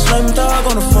 Slam dog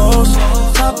on the force.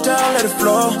 Top down, let it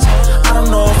flow. I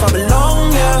don't know if I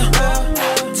belong,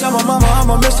 yeah. Tell my mama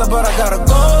I'ma miss her, but I gotta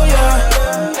go,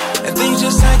 yeah. And things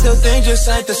just ain't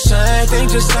the same.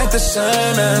 Things just ain't the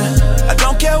same, man. I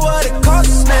don't care what it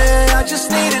costs me. I just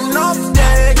need an off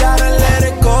day. Gotta let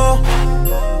it go.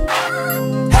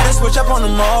 Had to switch up on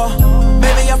them all.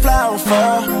 Maybe I fly or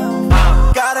fall.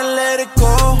 Gotta let it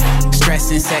go.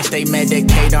 Stress and sex, they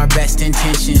medicate our best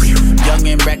intentions. Young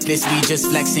and reckless, we just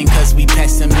flexing cause we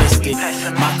pessimistic.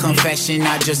 My confession,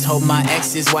 I just hope my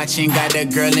ex is watching. Got a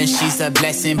girl and she's a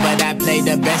blessing, but I play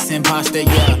the best imposter,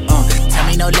 yeah. Tell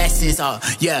me no lessons,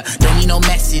 yeah. Don't need no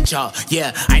message,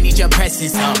 yeah. I need your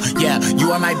presence, yeah.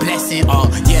 You are my blessing,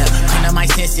 yeah. Clean up my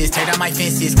senses, tear down my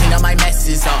fences, clean up my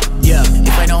messes, yeah.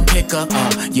 If I don't pick up,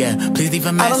 yeah, please leave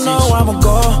a message. I don't know where I'ma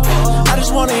go. I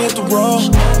just wanna hit the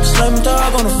road. Slam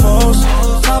dog on the force.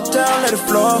 Top down, let it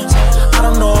flow. I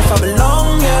don't know if I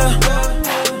belong,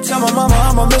 yeah. Tell my mama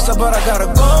I'ma miss her, but I gotta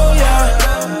go,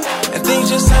 yeah. And things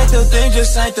just ain't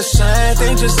the same.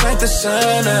 Things just ain't the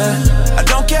same, man. I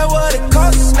don't care what it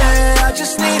costs me. I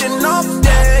just need an off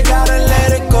day. Gotta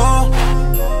let it go.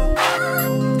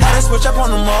 Had to switch up on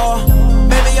them all.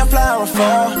 Maybe I fly or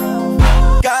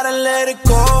fall. Gotta let it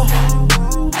go.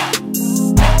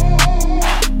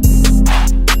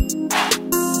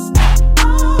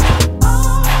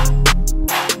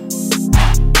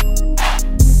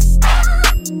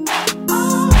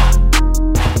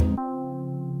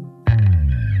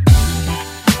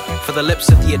 For the lips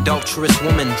of the adulterous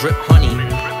woman drip honey,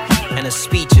 and her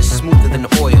speech is smoother than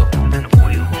oil.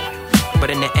 But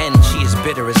in the end she is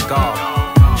bitter as gall,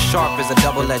 sharp as a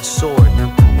double-edged sword.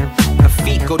 Her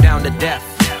feet go down to death,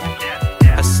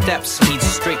 her steps lead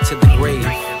straight to the grave.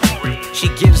 She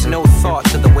gives no thought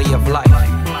to the way of life.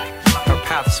 Her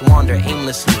paths wander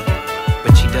aimlessly,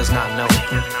 but she does not know.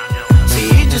 See,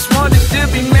 he just wanted to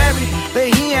be married, but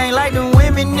he ain't like the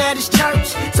women at his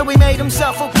church. So he made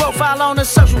himself a profile on a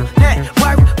social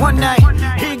network. One night,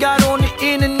 he got on the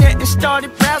internet and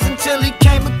started browsing till he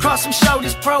came across him, showed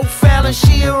his profile, and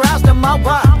she aroused him. Oh,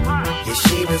 wow. Yeah,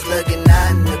 she was looking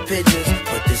out in the pictures,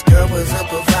 but this girl was a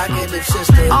provocative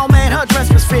sister. Oh man, her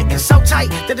dress was fitting so tight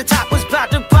that the top was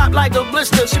about to pop like a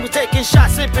blister. She was taking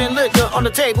shots, sipping liquor on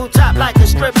the tabletop like a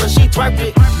stripper. She twerked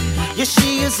it. Yeah,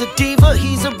 she is a diva,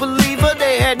 he's a believer.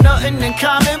 They had nothing in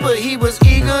common, but he was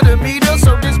eager to meet her.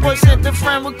 So this boy sent a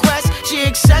friend request. She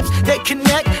accepts, they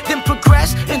connect, then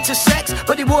progress into sex.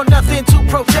 But he wore nothing to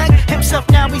protect himself.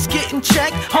 Now he's getting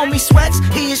checked. Homie sweats,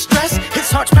 he is stressed. His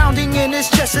heart's pounding in his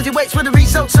chest as he waits for the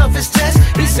results of his test.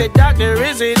 He said, "Doctor,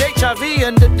 is it HIV?"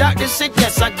 And the doctor said,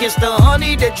 "Yes." I guess the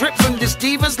honey that dripped from this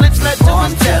diva's lips led to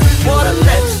his death. What a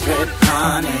lips drip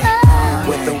honey.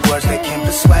 With the words that can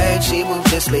persuade, she will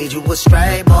just lead you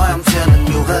astray. Boy, I'm telling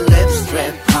you, her lips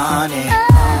drip honey.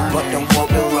 But don't walk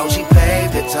the road she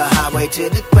paved, it's a highway to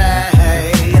the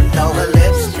grave. And though her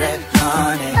lips drip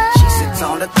honey, she sits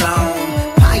on the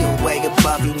throne, high way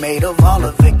above you, made of all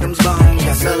the victims' bones.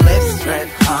 Yes, her lips drip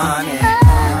honey.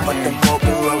 But don't walk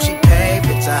the road she paved,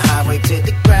 it's a highway to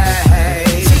the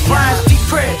grave. See, Brian's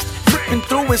depressed, flipping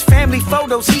through his family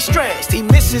photos, he stressed. He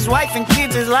misses his wife and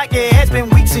kids, it's like it has been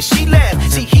weeks since she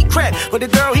left. See, he crept, but the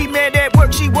girl he met at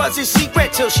work, she was his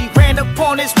secret, till she ran up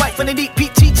on his wife in an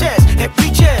EPT test at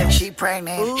pre-check. She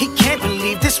pregnant. He can't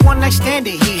believe this one night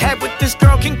standing he had with this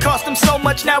girl can cost him so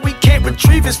much. Now he can't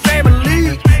retrieve his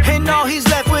family, and all he's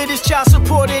left with is child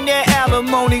support and their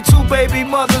alimony. 2 baby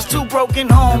mothers, 2 broken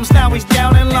homes. Now he's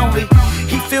down and lonely.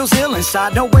 He feels ill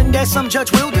inside, knowing that some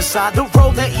judge will decide the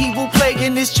role that he will play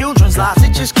in his children's lives.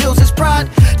 It just kills his pride.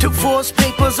 Divorce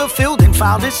papers are filled and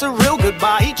filed. It's a real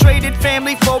goodbye. He traded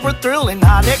family for a thrill, and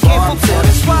how that can't fulfill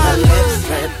his pride. Lips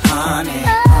drip honey.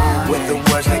 With the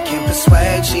words that can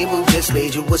persuade, she will just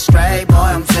lead you astray. Boy,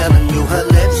 I'm telling you, her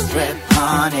lips drip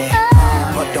honey.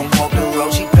 But don't walk the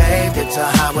road she paved, it's a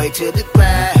highway to the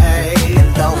grave.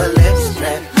 And though her lips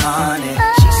drip honey,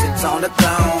 she sits on the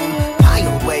throne,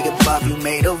 higher way above you,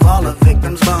 made of all the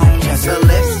victims' bones. Yes, her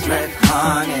lips drip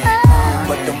honey.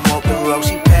 But don't walk the road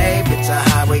she paved, it's a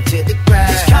highway to the grave.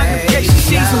 His congregation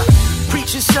sees him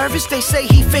preach his service. They say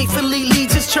he faithfully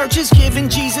leads his churches, giving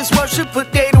Jesus worship,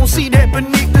 but they don't see that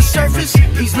beneath the surface.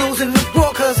 He's losing the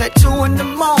war, cause at 2 in the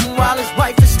morning, while his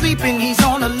wife is sleeping, he's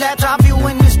on a laptop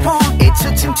viewing his porn. It's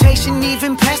a temptation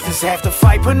even pastors have to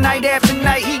fight, but night after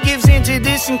night he gives into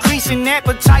this increasing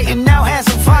appetite and now has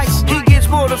a vice. He gets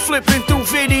bored of flipping through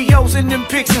videos and them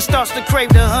pics and starts to crave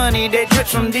the honey that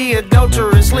drips from the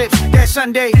adulterous lips. That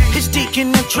Sunday, his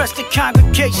deacon addressed the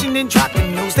congregation and dropped the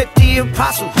news that the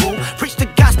apostle who preached the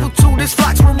gospel gospel too. This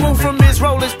flock's removed from his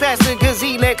role as pastor, cause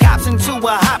he led cops into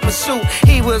a hot pursuit.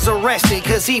 He was arrested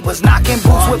cause he was knocking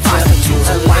boots with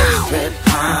prostitutes. Wow.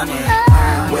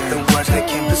 Honey, with the words that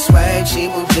can persuade, she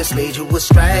will just lead you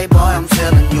astray. Boy, I'm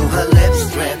telling you, her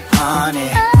lips drip honey.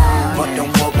 But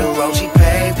don't walk the road she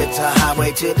paved, it's a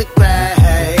highway to the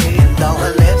grave. And though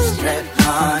her lips drip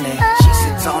honey, she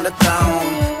sits on the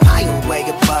throne, pile way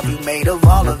above you, made of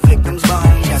all the victims'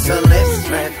 bones. Yes, her lips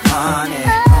drip honey,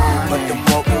 but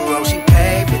don't walk the road she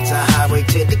paved, it's a highway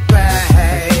to the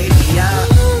grave. Yeah.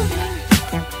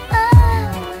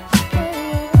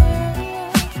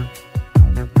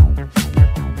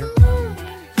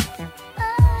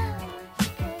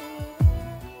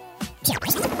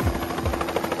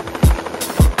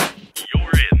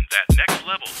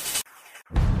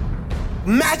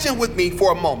 Imagine with me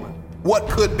for a moment what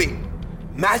could be.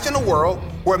 Imagine a world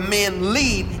where men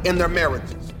lead in their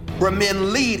marriages, where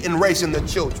men lead in raising their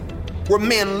children, where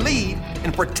men lead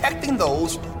in protecting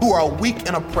those who are weak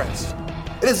and oppressed.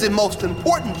 It is the most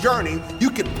important journey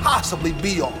you could possibly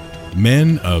be on.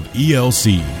 Men of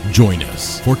ELC, join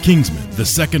us for Kingsman, the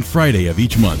second Friday of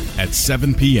each month at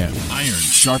 7 p.m. Iron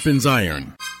sharpens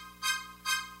iron.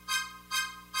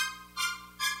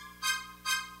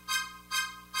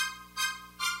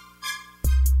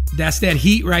 That's that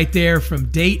heat right there from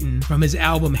Dayton from his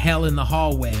album Hell in the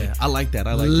Hallway. Yeah, I like that.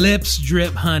 Lips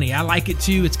Drip Honey. I like it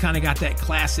too. It's kind of got that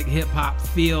classic hip hop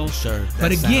feel. Sure.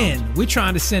 But again, we're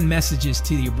trying to send messages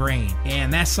to your brain.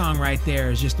 And that song right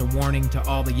there is just a warning to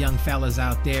all the young fellas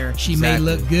out there. She may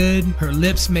look good, her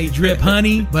lips may drip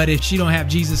honey, but if she don't have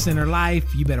Jesus in her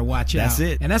life, you better watch out. That's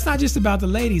it. And that's not just about the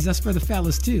ladies, that's for the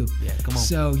fellas too. Yeah, come on.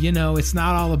 So, it's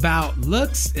not all about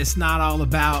looks. It's not all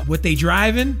about what they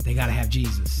driving. They got to have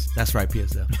Jesus. That's right,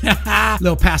 PSL.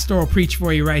 Little pastoral preach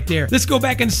for you right there. Let's go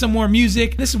back into some more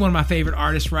music. This is one of my favorite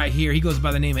artists right here. He goes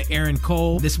by the name of Aaron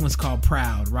Cole. This one's called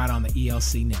Proud, right on the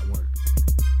ELC network.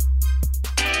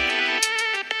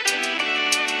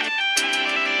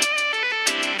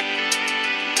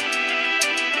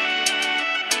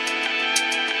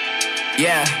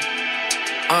 Yeah.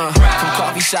 From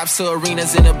coffee shops to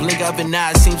arenas in a blink of an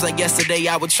eye. Seems like yesterday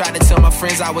I would try to tell my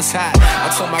friends I was hot. I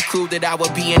told my crew that I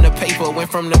would be in the paper. Went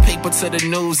from the paper to the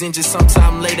news, and just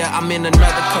sometime later I'm in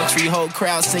another country. Whole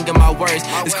crowd singing my words.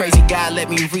 This crazy guy let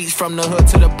me reach from the hood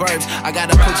to the burbs. I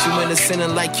gotta put you in the center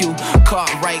like you caught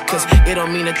right, cause it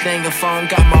don't mean a thing if I don't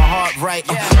got my heart right.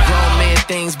 Grown man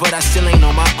things, but I still ain't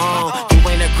on my own. You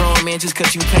ain't a grown man just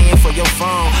cause you paying for your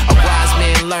phone. A wise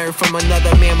man learn from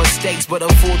another man's mistakes, but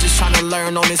a fool just trying to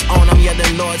learn on his own. I'm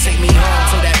yelling, Lord, take me home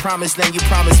to that promised land you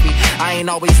promised me. I ain't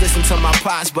always listen to my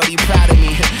pops, but he proud of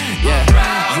me. Yeah,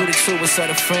 you the truest of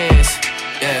the friends.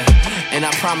 Yeah, and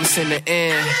I promise in the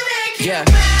end. Yeah,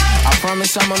 I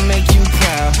promise I'ma make you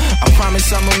proud. I promise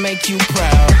I'ma make you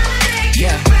proud.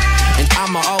 Yeah, and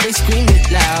I'ma always scream it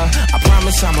loud. I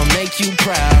promise I'ma make you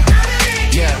proud.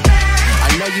 Yeah, I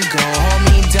know you gon' hold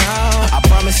me down. I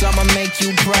promise I'ma make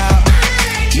you proud.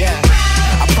 Yeah,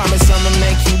 I promise I'ma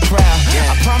make you proud.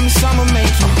 I promise I'ma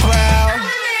make you proud.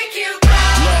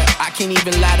 Look, I can't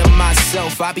even lie to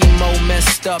myself. I be more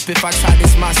messed up if I try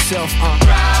this myself.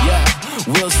 Yeah,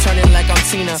 wheels turning like I'm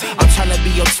Tina. I'm tryna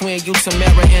be your twin, you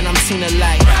Tamara, and I'm Tina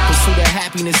like. Pursue the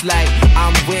happiness like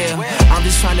I'm Will. I'm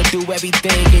just tryna do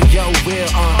everything in your will.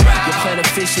 You're playing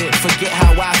efficient, forget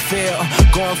how I feel.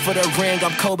 Going for the ring,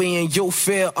 I'm Kobe and you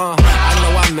feel. I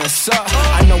know I mess up,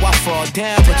 I know I fall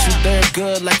down, but you there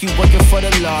good like you working for the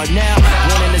Lord now.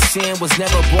 Wanting to sin was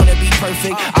never born to be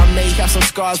perfect. I may have some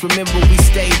scars, remember we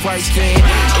stay working.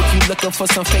 If you looking for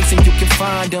some fakes, and you can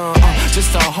find them.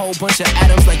 Just a whole bunch of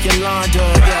atoms like Yolanda,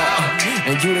 yeah.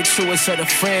 And you the truest of the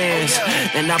friends.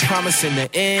 And I promise in the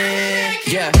end,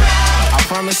 yeah, I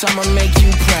promise I'ma make you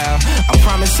proud. I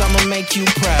promise I'ma make you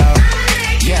proud.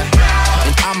 Yeah,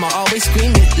 and I'ma always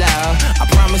scream it loud. I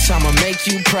promise I'ma make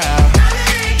you proud.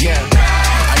 Yeah,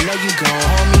 I know you gon'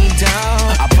 hold me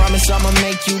down. I promise I'ma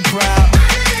make you proud.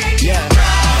 Yeah,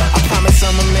 I promise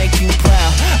I'ma make you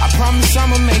proud. I promise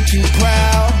I'ma make you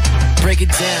proud. Break it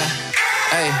down,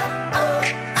 hey,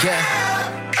 yeah.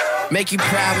 Make you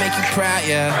proud, yeah.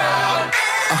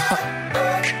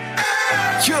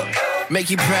 Make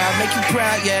you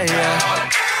proud, yeah.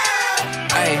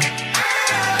 Hey,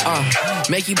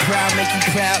 make you proud,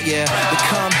 yeah. The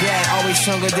comeback always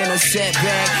stronger than a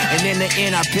setback, and in the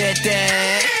end I bet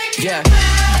that, yeah.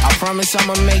 I promise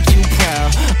I'ma make you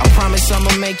proud. I promise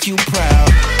I'ma make you proud.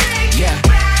 Yeah,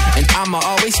 and I'ma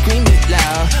always scream it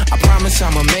loud. I promise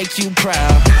I'ma make you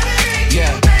proud.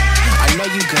 Yeah, I know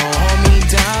you gon' hold me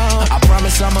down. I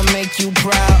promise I'ma make you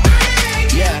proud.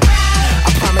 Yeah,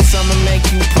 I promise I'ma make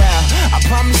you proud. I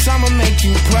promise I'ma make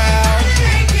you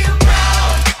proud.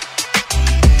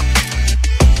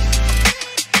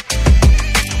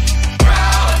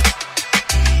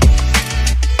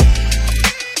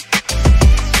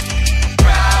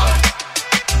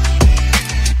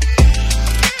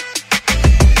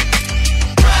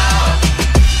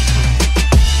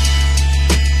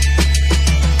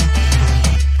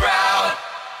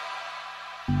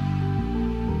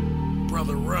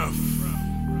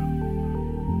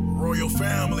 Royal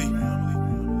family.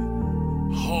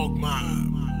 Hog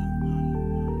mob.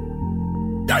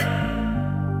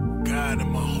 God in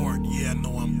my heart, yeah, I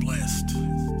know I'm blessed.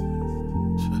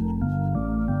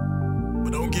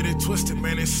 But don't get it twisted,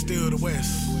 man, it's still the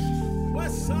West.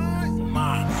 West side.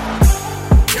 Mine.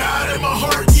 God in my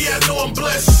heart, yeah, I know I'm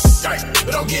blessed.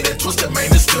 But don't get it twisted, man,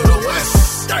 it's still the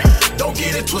West. Don't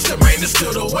get it twisted, man, it's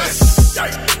still the West.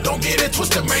 Don't get it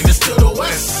twisted, man, it's still the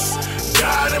West.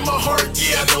 God in my heart,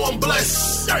 yeah, I know I'm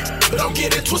blessed. But don't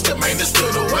get it twisted, man, it's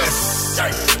still the West.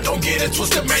 Don't get it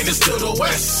twisted, man, it's still the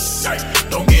West.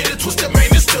 Don't get it twisted, man,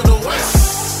 it's still the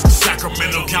West.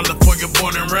 Sacramento, California,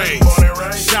 born and raised.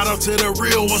 Shout out to the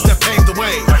real ones that paved the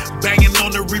way. Banging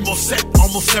on the Remo set,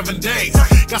 almost 7 days.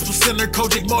 Gospel Center,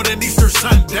 Kojic more than Easter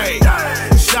Sunday.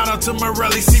 Shout out to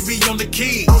Morelli, CB on the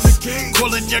keys.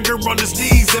 Quillen Younger on his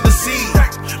knees in the sea.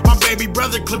 My baby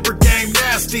brother, Clipper game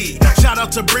nasty. Shout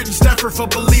out to Britton Stafford for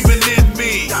believing in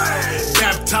me.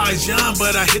 Baptized young,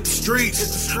 but I hit the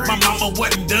streets. My mama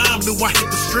wasn't dumb, knew I hit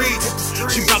the streets.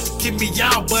 She about to kick me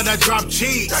out, but I dropped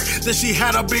cheese. Then she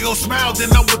had a big old smile,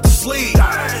 then I went to sleep.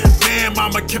 Man,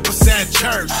 mama kept us at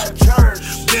church.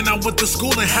 Then I went to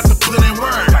school and had to put in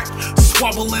work.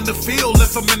 Squabble in the field,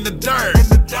 left them in the dirt.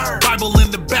 Bible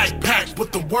in the backpack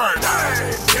with the word.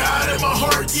 God in my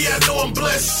heart, yeah, I know I'm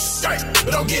blessed.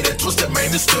 But don't get it twisted,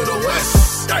 man, it's still the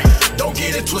West. Don't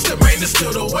get it twisted, man, it's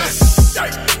still the West.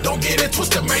 Don't get it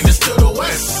twisted, man, it's still the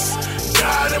West.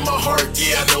 God in my heart,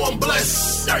 yeah, I know I'm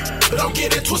blessed. But don't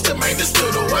get it twisted, man, it's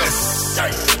still the West.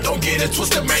 Don't get it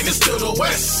twisted, man, it's still the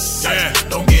West.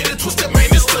 Don't get it twisted, man,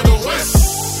 it's still the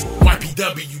West.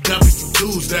 YPWW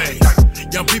Tuesday.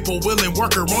 Young people willing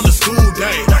worker on a school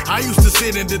day. I used to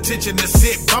sit in detention and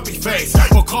sit bumpy face.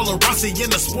 Or call a Rossi in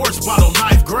the sports bottle,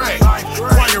 9th grade.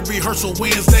 Choir rehearsal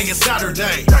Wednesday and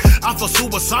Saturday. I felt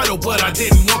suicidal, but I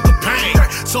didn't want the pain.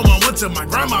 So I went to my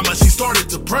grandmama, she started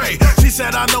to pray. She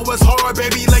said, I know it's hard,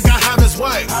 baby, let God have his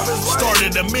way.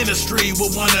 Started a ministry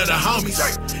with one of the homies.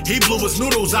 He blew his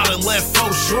noodles out and left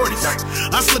 4 shorties.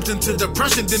 I slipped into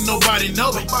depression, didn't nobody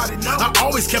know it. I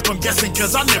always kept them guessing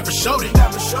cause I never showed it.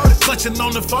 Clutching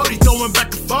on the 40, throwing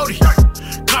back a 40.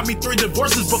 Caught me 3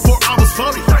 divorces before I was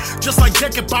 40. Just like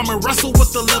Jacob, I'ma wrestle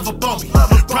with the love upon me.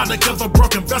 Product of a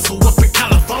broken vessel up in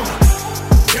California.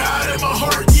 God in my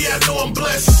heart, yeah, I know I'm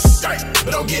blessed.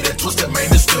 But don't get it twisted, man,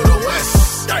 it's still the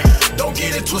West. Don't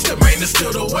get it twisted, man, it's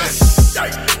still the West.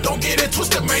 Don't get it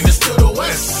twisted, man, it's still the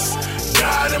West.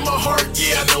 God in my heart,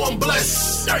 yeah, I know I'm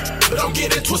blessed. But don't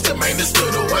get it twisted, man, it's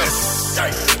still the West.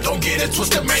 Don't get it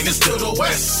twisted, man, it's still the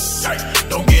West.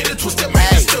 Don't get it twisted, man,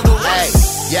 it's still the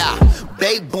West. Yeah.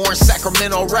 Babe born,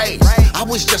 Sacramento raised. I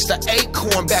was just an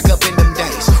acorn back up in them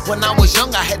days. When I was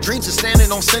young, I had dreams of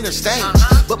standing on center stage.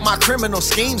 But my criminal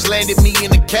schemes landed me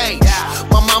in a cage.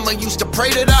 My mama used to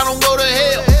pray that I don't go to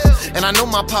hell. And I know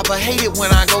my papa hated when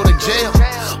I go to jail.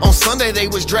 On Sunday, they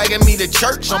was dragging me to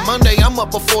church. On Monday, I'm up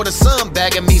before the sun,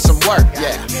 bagging me some work,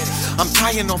 yeah. I'm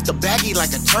tying off the baggie like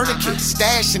a tourniquet.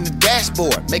 Stash in the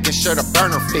dashboard, making sure the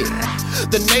burner fit.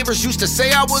 The neighbors used to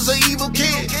say I was an evil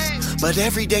kid. But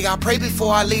every day I pray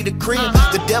before I leave the crib.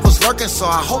 The devil's lurking, so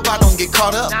I hope I don't get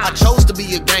caught up. I chose to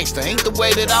be a gangster, ain't the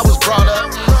way that I was brought up.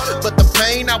 But the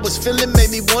pain I was feeling made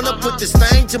me wanna put this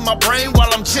thing to my brain while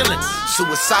I'm chilling.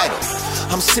 Suicidal.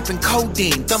 I'm sipping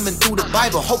codeine, thumbing through the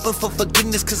Bible, hoping for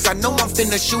forgiveness cause I know I'm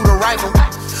finna shoot a rival.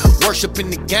 Worshiping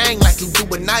the gang like you do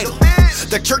an idol.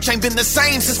 The church ain't been the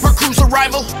same since my crew's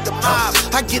arrival.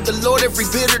 I give the Lord every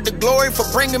bit of the glory for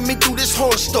bringing me through this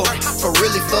horror story. For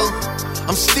really, fool.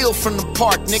 I'm still from the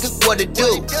park, nigga, what it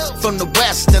do? From the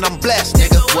west, and I'm blessed,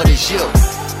 nigga, what is you?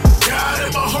 God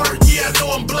in my heart, yeah, I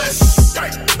know I'm blessed.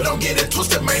 But don't get it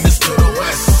twisted, man, it's still the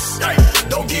West.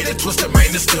 Don't get it twisted, man,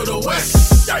 it's still the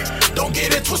West. Don't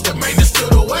get it twisted, man, it's still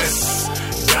the West.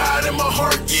 God in my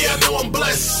heart, yeah, I know I'm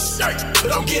blessed. But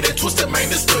don't get it twisted, man,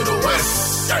 it's still the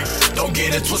West. Don't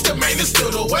get it twisted, man, it's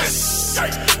still the West.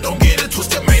 Don't get it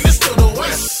twisted, man, it's still the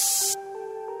West.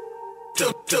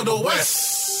 Still the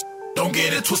West. Don't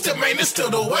get it twisted, man, it's still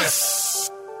the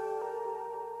West.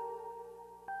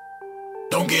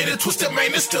 Don't get it twisted,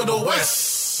 man, it's still the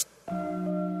West.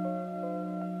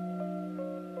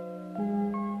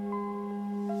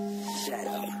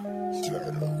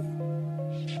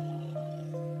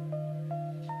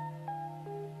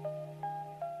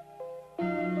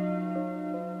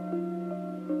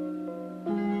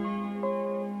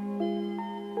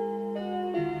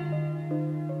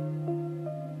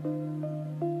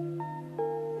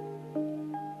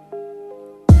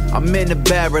 I'm in a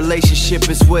bad relationship,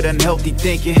 it's with unhealthy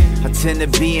thinking. I tend to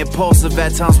be impulsive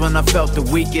at times when I felt the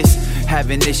weakest.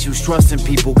 Having issues trusting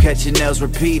people, catching L's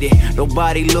repeated.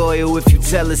 Nobody loyal, if you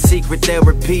tell a secret, they'll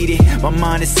repeat it. My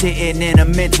mind is sitting in a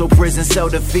mental prison, so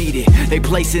defeated. They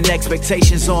placing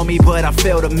expectations on me, but I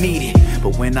fail to meet it.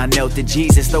 But when I knelt to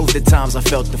Jesus, those the times I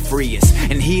felt the freest.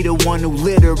 And he the one who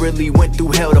literally went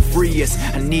through hell to free us.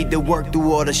 I need to work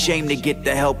through all the shame to get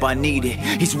the help I needed.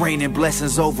 He's raining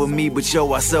blessings over me, but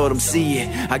yo, I seldom see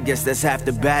it. I guess that's half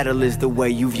the battle, is the way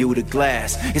you view the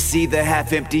glass. It's either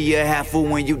half empty or half full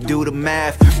when you do the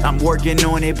math. I'm working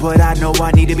on it, but I know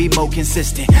I need to be more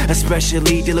consistent,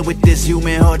 especially dealing with this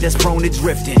human heart that's prone to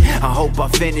drifting. I hope I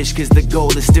finish, cause the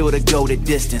goal is still to go the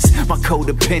distance. My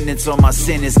codependence on my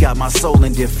sin has got my soul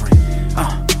indifferent.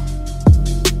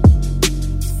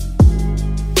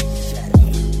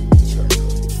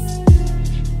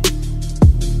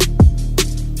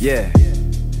 Yeah.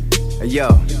 Hey, yo.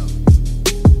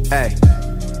 Hey.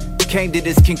 Came to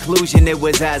this conclusion, it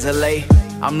was as of late.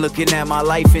 I'm looking at my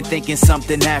life and thinking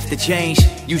something have to change.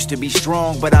 Used to be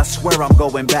strong, but I swear I'm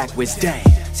going backwards, dang.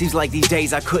 Seems like these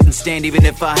days I couldn't stand even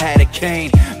if I had a cane.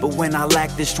 But when I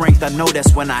lack the strength, I know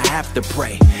that's when I have to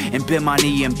pray. And bend my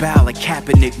knee and bow like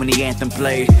Kaepernick when the anthem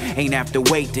played. Ain't have to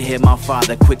wait to hear my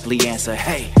father quickly answer,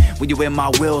 hey, when you in my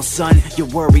will, son, your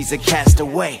worries are cast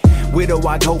away. Where do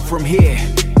I go from here?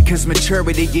 Cause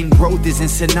maturity and growth isn't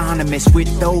synonymous with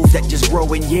those that just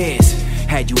grow in years.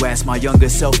 Had you asked my younger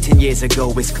self 10 years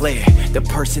ago, it's clear the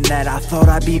person that I thought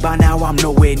I'd be by now, I'm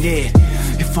nowhere near.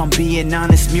 If I'm being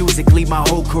honest, musically my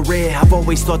whole career, I've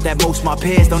always thought that most my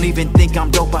peers don't even think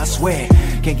I'm dope, I swear.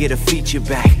 Can't get a feature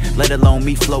back, let alone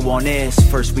me flow on airs.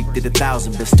 First week did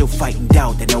 1,000, but still fighting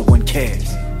doubt that no one cares.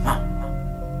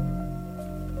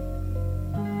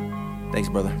 Thanks,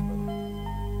 brother.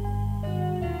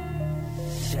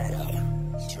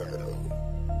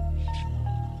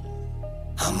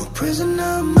 I'm a prisoner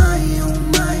of my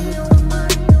own mind.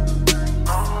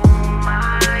 Oh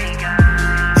my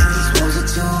God. And these walls are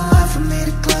too high for me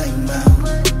to climb out.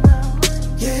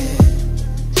 Yeah,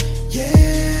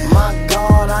 yeah. My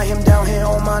God, I am down here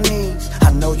on my knees.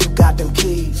 I know you got them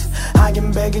keys. I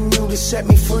am begging you to set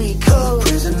me free. I'm a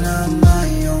prisoner of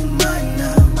my own mind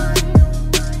now.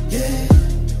 Yeah,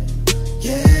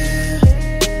 yeah.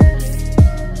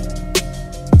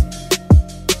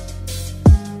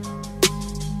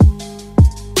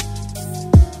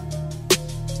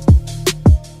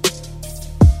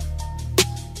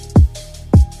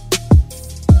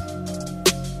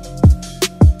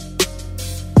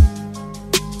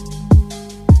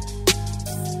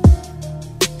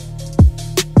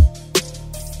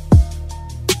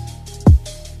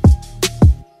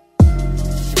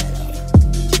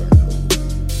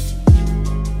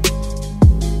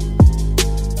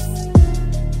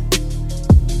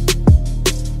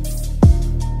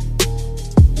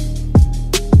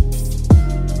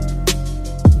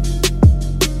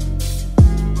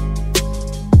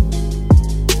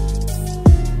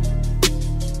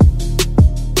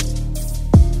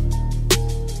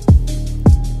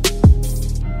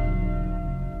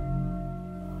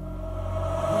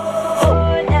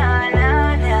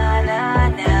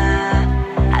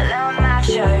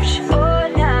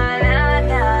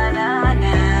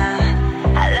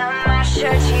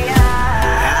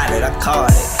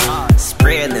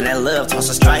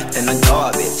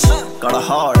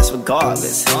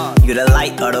 You the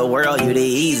light of the world, you the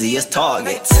easiest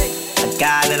target. I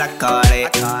got it, I caught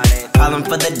it. Problem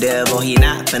for the devil, he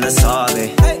not finna solve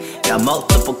it. Got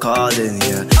multiple causes,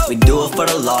 yeah. We do it for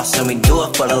the lost and we do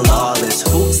it for the lawless.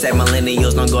 Who said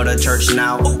millennials don't go to church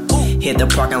now? Hit the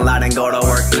parking lot and go to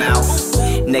work now.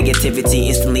 Negativity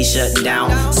instantly shut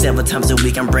down. Several times a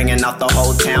week I'm bringing out the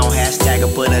whole town. Hashtag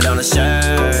I put it on a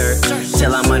shirt.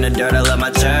 Till I'm on the dirt, I love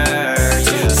my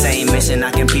church. Same mission,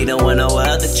 I compete in no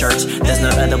other church. There's no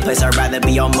other place I'd rather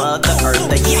be on Mother Earth.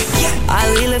 Like, yeah.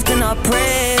 I be lifting up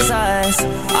prayers.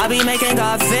 I be making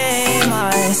God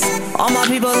famous. All my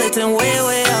people lifting way,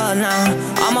 way up now.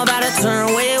 I'm about to turn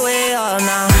way, way up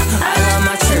now. I love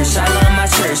my church, I love my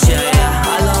church, yeah, yeah.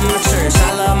 I love my church,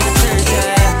 I love my church,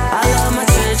 yeah, yeah. I love my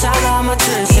church, I love my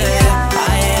church, yeah, yeah.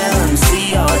 I am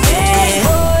MC all day.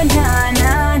 Oh, na,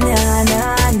 na, na, na,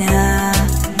 na.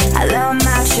 I love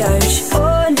my church.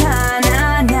 Oh, na,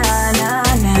 na, na, na,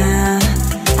 na.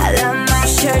 I love my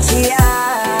church,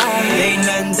 yeah. Ain't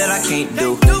nothing that I can't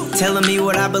do. Telling me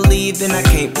what I believe, then I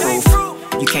can't prove.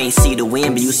 You can't see the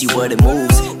wind, but you see what it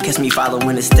moves. Catch me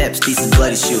following the steps, these is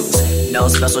bloody shoes. No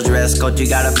special dress code you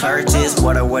gotta purchase.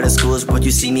 Water where the schools, but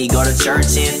you see me go to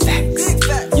church in facts.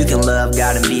 You can love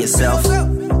God and be yourself.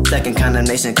 second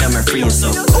condemnation, come and free your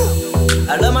soul.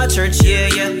 I love my church, yeah,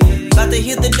 yeah. About to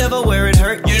hit the devil where it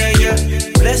hurt, yeah, yeah.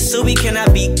 Blessed so we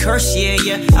cannot be cursed, yeah,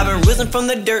 yeah. I've been risen from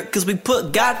the dirt cause we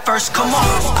put God first, come on.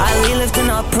 I be lifting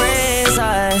up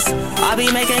praises, I be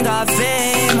making God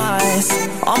famous.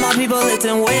 All my people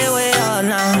lifting way, way up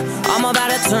now. I'm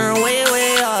about to turn way,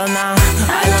 way up now.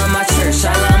 I love my church,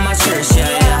 I love my church,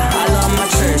 yeah, yeah. I love my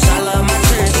church, I love my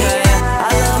church, yeah, yeah. I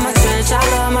love my church, I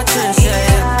love my church, yeah,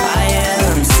 yeah. I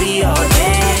am MC all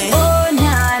day. Oh,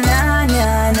 na, na,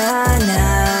 na, na, na.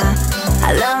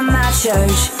 I love my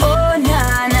church. Oh,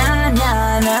 na, na,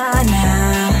 na, na, na.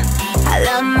 I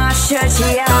love my church,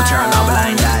 yeah. Don't turn no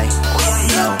blind eye,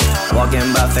 no.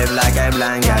 Walking by faith like a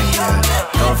blind guy, yeah.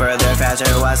 Go further, faster,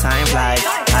 watch time fly.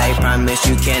 I promise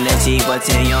you can achieve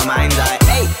what's in your mind's eye.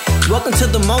 Hey, welcome to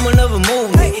the moment of a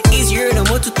movement. Easier than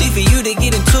 1, 2, 3 for you to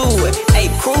get into it. Hey,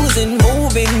 cruising,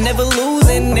 moving, never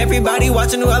losing. Everybody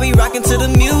watching while we rocking to the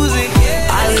music.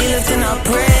 I be lifting up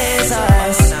praises,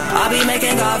 I be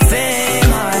making God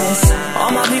famous.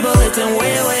 All my people lifting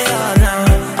way, way up now.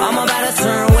 I'm about to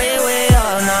turn way, way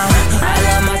up now. I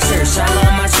love my church, I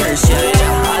love my church, yeah, yeah.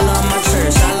 I love my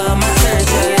church, I love my church,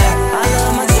 yeah, yeah. I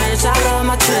love my church, I love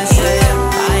my church, yeah, yeah.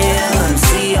 I am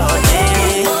MC all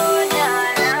day. Oh, na,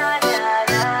 na, na,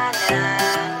 na, na.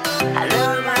 I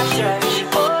love my church.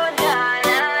 Oh, na,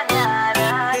 na, na, na, na.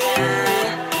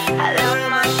 I love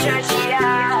my church, yeah.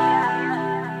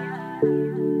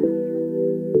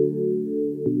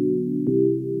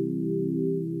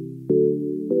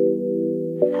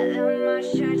 I love my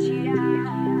church, yeah.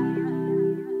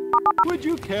 Would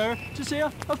you care to say a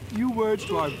few words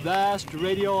to our vast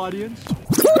radio audience?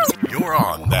 You're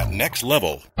on that next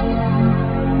level.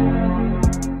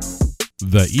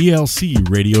 The ELC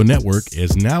Radio Network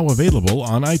is now available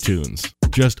on iTunes.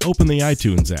 Just open the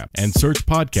iTunes app and search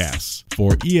podcasts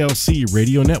for ELC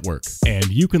Radio Network, and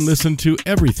you can listen to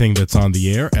everything that's on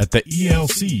the air at the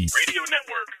ELC Radio Network.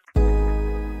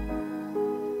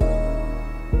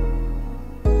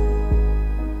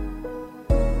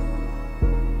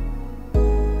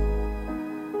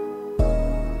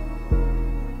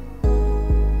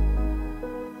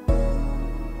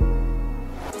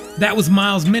 That was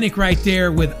Miles Minnick right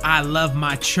there with I Love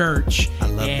My Church. I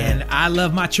love that. I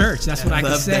love my church. That's what I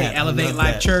can say. That. Elevate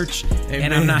Life Church. Amen.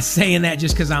 And I'm not saying that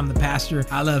just because I'm the pastor.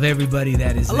 I love everybody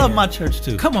that is there. I love my church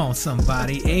too. Come on,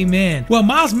 somebody. Amen. Well,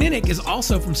 Miles Minnick is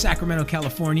also from Sacramento,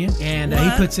 California, and he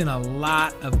puts in a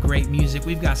lot of great music.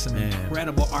 We've got some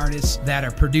incredible artists that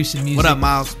are producing music. What up,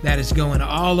 Miles? That is going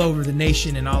all over the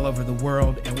nation and all over the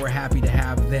world, and we're happy to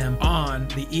have them on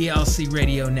the ELC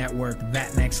Radio Network,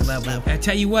 That Next Level. I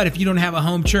tell you what, if you don't have a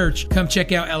home church, come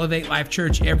check out Elevate Life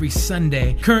Church every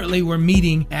Sunday. Currently, we're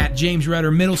meeting at James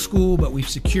Rudder Middle School, but we've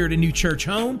secured a new church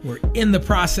home. We're in the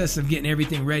process of getting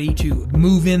everything ready to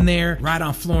move in there right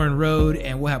on Florin Road,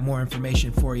 and we'll have more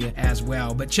information for you as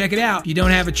well. But check it out. If you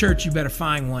don't have a church, you better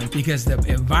find one, because the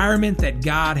environment that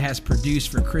God has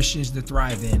produced for Christians to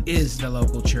thrive in is the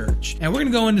local church. And we're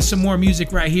going to go into some more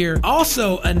music right here.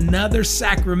 Also, another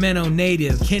Sacramento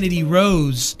native, Kennedy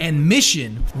Rose, and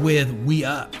Mission with We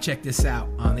Up. Check this out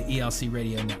on the ELC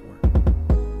Radio Network.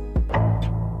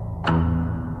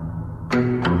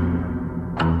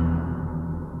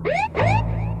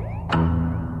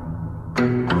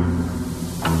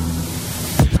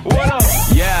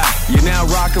 Yeah, you're now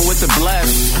rocking with the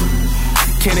blessed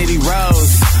Kennedy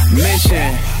Rose,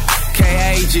 Mission,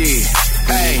 KAG,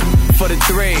 hey, for the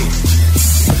 3.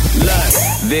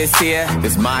 Look, this here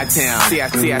is my town. See,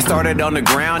 I started on the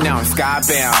ground, now I'm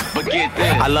skybound. But get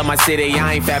this, I love my city,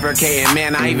 I ain't fabricating.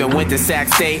 Man, I even went to Sac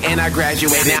State and I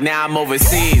graduated. Now I'm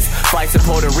overseas, flights to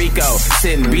Puerto Rico.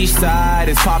 Sitting beachside,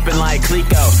 it's popping like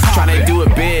Clico. Trying to do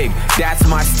it big, that's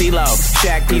my stilo.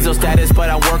 Shaq Diesel status, but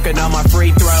I'm working on my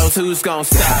free throws. Who's gonna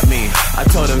stop me? I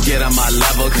told him get on my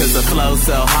level, cause the flow's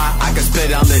so hot. I can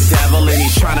spit on the devil and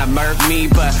he's trying to murk me,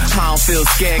 but I don't feel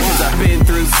scared, cause I've been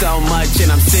through so much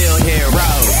and I'm still here.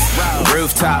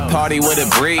 Rooftop party with a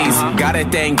breeze. Gotta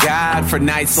thank God for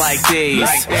nights like these.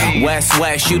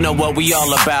 West, you know what we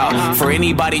all about. For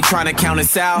anybody trying to count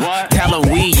us out, tell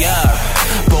them we up.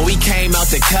 But we came out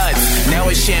the cuts. Now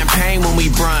it's champagne when we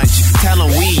brunch. Tell them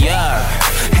we up.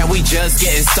 And we just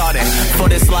getting started. For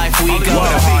this life we go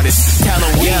the hardest. Tell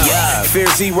them we up. Fear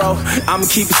zero, I'ma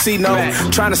keep it C-no.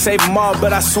 Trying to save them all,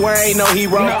 but I swear I ain't no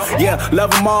hero. Yeah,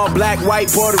 love them all, black, white,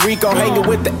 Puerto Rico. Hanging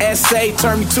with the SA,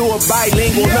 turn me to a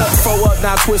bilingual look. Four up,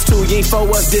 now twist two. You ain't for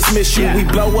us, dismiss you. We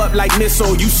blow up like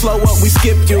missile. You slow up, we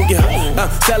skip you.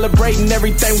 Celebrating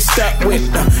everything we stuck with.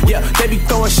 They be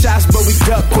throwing shots, but we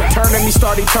duck quick. Turning me,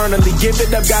 start eternally. Give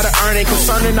it up, gotta earn it.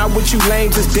 Concerning not what you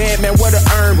lames is dead, man. Where the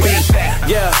earn be?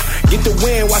 Get the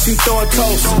win, watch me throw a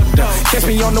toast. Catch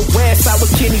me on the west side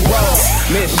with Kenny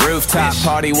Rose. Rooftop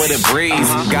party with a breeze.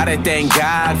 Gotta thank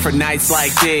God for nights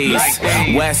like these.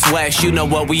 West, you know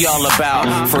what we all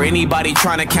about. For anybody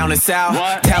trying to count us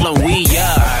out, tell them we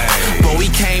up. But we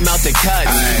came out the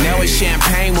cuts. Now it's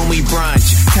champagne when we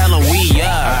brunch. Tell them we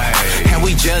up. And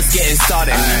we just getting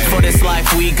started. For this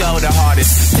life we go the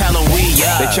hardest. Tell them we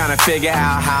up. They trying to figure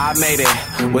out how I made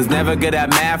it. Was never good at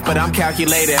math, but I'm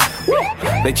calculated.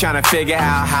 They trying to figure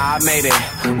out how I made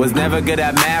it. Was never good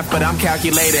at math, but I'm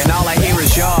calculated. And all I hear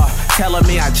is y'all telling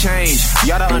me I changed.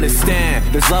 Y'all don't understand.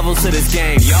 There's levels to this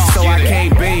game. So I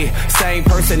can't be same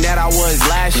person that I was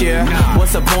last year.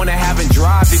 What's the point of having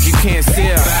drive if you can't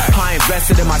steer? I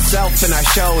invested in myself and I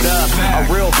showed up.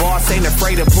 A real boss ain't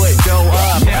afraid to put dough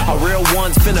up. A real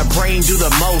one's finna brain do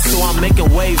the most. So I'm making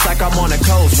waves like I'm on the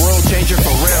coast. World changer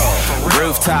for real.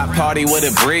 Rooftop party with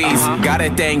a breeze. Gotta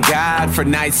thank God for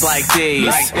nights like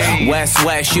these.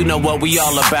 West, you know what we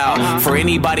all about. For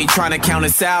anybody trying to count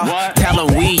us out, tell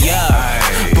them we up.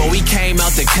 But we came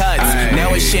out the cuts.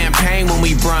 Now it's champagne when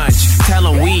we brunch. Tell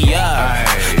them we up.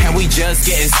 And we just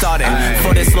getting started.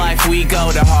 For this life we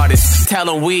go the hardest. Tell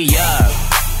them we up.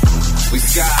 We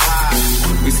sky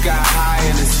high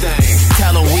in this thing.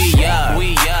 Tell them we up.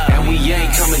 And we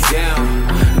ain't coming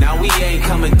down. Now we ain't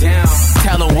coming down.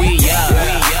 Tell them we up.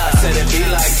 I said it be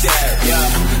like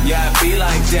that. Yeah, it be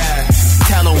like that.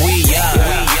 Tell them we up.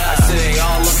 I said they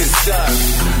all looking stuck.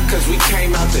 Cause we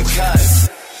came out the cuts.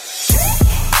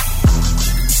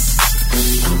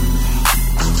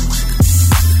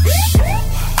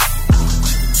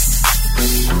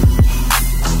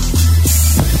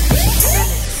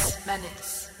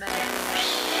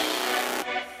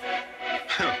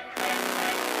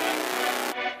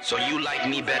 So you like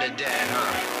me better, Dad,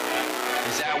 huh?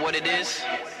 Is that what it is?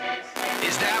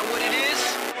 Is that what it is?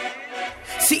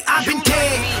 See, I've been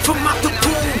dead from out the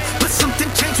womb, but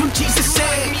something changed when Jesus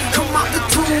said, come out the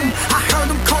tomb. I heard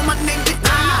him call my name, then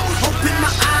I opened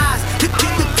my eyes. The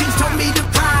King of Kings told me to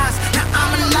rise. Now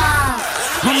I'm alive.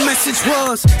 My message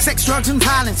was sex, drugs, and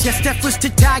violence. Yes, death was to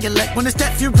dialect. When it's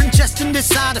death, you're ingesting the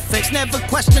side effects. Never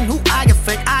question who I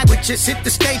affect. I would just hit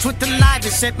the stage with the live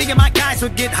set. Me and my guys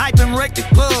would get hype and wreck the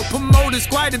club. Promoters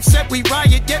quite upset we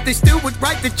riot, yet they still would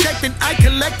write the check. Then I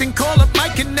collect and call up my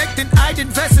connect, and I'd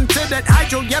invest into that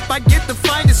hydro. Yep, I get the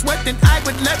finest wet. Then I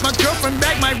would let my girlfriend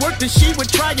bag my work, then she would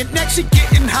try it next. She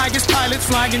getting highest pilots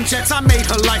flying jets. I made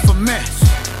her life a mess.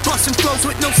 Busting flows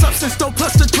with no substance though,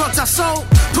 plus the drugs I sold.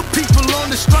 Put people on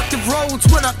destructive roads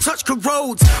when I touch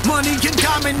corrodes. Money and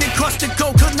diamond encrusted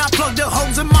gold, could not plug the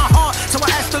holes in my heart. So I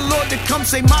asked the Lord to come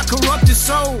save my corrupted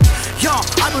soul. Y'all,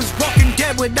 I was walking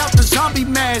dead without the zombie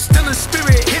mask. Still a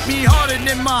spirit hit me harder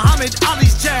than Muhammad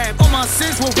Ali's jab. All my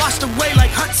sins were washed away like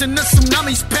huts in the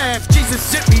tsunami's path. Jesus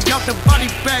zipped me out the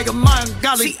body bag of my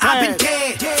ungodly past. I've been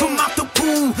dead from out the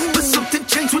womb, but something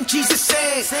changed when Jesus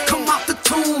said, come out the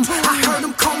tomb. I heard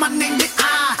him call my name, then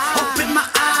I opened my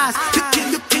eyes. The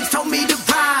King of Kings told me to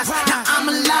rise. Now I'm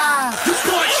alive. You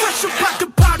boy fresh about the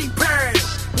body bag.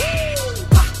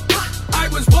 I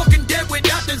was walking dead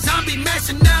without the zombie mask,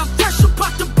 and now I'm fresh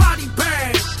about the body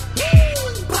bag.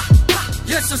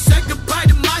 Yes, I said goodbye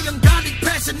to my ungodly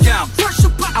past, and now I'm fresh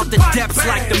about out the the body depths bag.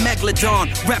 like the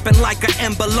megalodon, rapping like an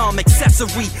emblem,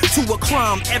 accessory to a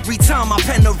crime. Every time I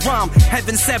pen a rhyme,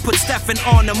 heaven said put Stephen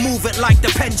on to move it like the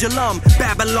pendulum.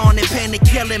 Babylon and panic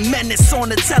yelling menace on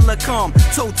the telecom.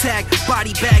 Toe tag,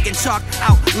 body bag and chalk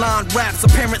outline raps.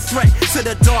 Apparent threat to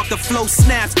the dark, the flow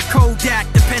snaps.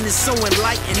 Kodak, the pen is so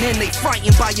enlightening, they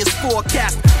frightened by his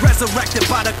forecast. Resurrected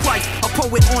by the Christ, a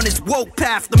poet on his woke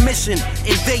path. The mission,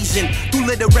 invasion through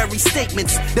literary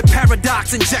statements. The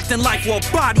paradox, injecting life while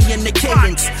body in the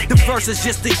cadence. The verse is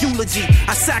just a eulogy,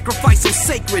 a sacrifice so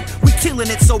sacred. We killing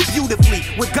it so beautifully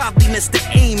with godliness to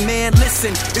aim, man.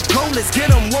 Listen, the goal is get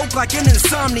them woke like an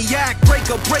insomniac.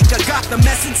 Breaker, got the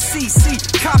message, CC,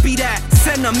 copy that.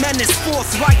 Send a menace forth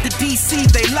right to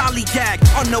DC. They lollygag,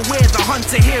 unaware the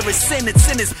hunter here is sin.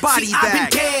 It's in his body bag.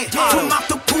 I've been dead from out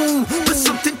the womb, but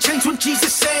something changed when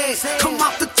Jesus said, come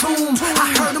out the tomb.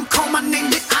 I heard him call my name,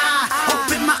 then I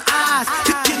opened my eyes.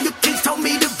 The King of Kings told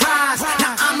me to rise.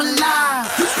 Now I'm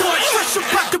alive. You boy fresh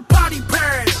about the body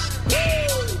bag.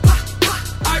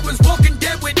 I was walking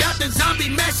dead without the zombie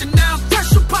mask, and now I'm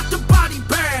fresh about the body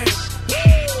bag.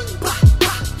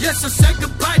 Yes, I said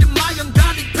goodbye to my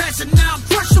ungodly past, and now I'm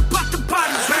fresh about the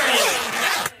body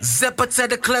bag. zipper to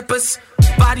the clippers.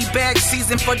 Body bag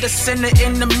season for the sinner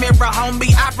in the mirror,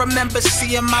 homie. I remember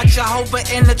seeing my Jehovah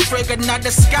in the trigger, not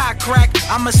the sky crack.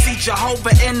 I'ma see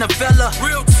Jehovah in the villa.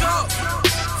 Real talk.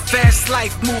 Fast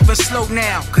life moving slow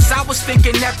now, cause I was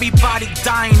thinking everybody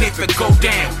dying if it go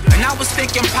down. And I was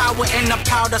thinking power in the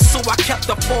powder, so I kept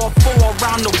the 4-4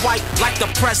 around the white like the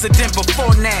president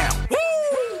before now.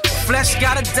 Flesh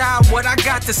gotta die, what I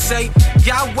got to say.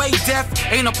 Yahweh death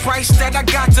ain't a price that I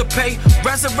got to pay.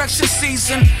 Resurrection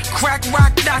season, crack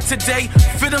rock not today.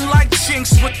 Feeling like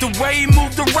Chinks with the way he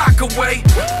moved the rock away.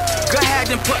 Go ahead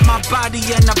and put my body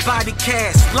in a body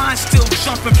cast. Line still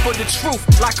jumping for the truth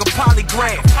like a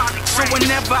polygraph. So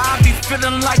whenever I be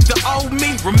feeling like the old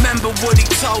me, remember what he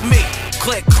told me.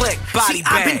 Click, click, body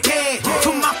bag. I've been dead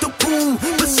from out the womb,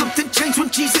 but something changed when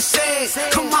Jesus said,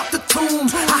 come out the tomb.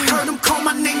 I heard him call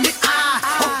my name, then I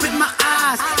opened my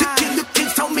eyes. The King of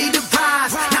Kings told me to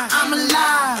rise. Now I'm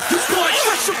alive. You boys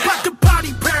fresh about the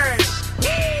body bag.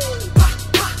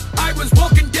 I was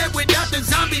walking dead without the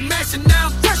zombie mask, and now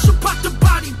I'm fresh about the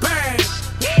body bag.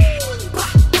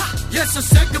 Yes, I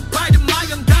said goodbye to my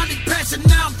ungodly past, and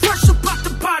now I'm fresh about the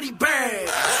body bag.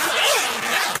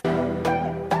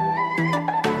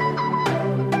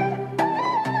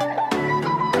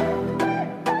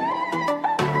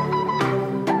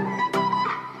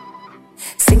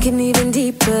 Sinking even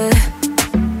deeper,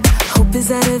 hope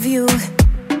is out of view.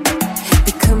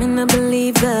 Becoming a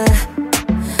believer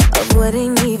of what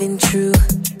ain't even true.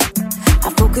 I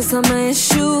focus on my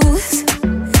issues,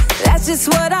 that's just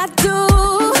what I do.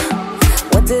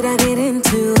 What did I get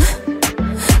into?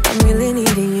 I'm really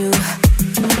needing you.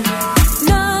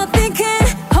 Nothing can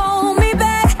hold me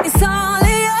back, it's all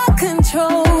in your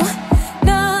control.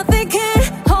 Nothing can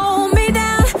hold me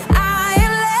down, I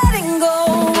am letting go.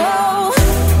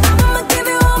 I'ma give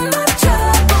you all my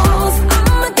troubles,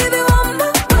 I'ma give you all my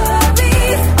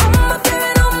worries, all my fear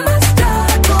and all my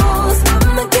struggles.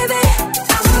 I'ma give it,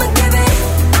 I'ma give it,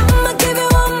 I'ma give you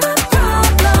all my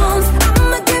problems,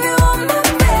 I'ma give you all my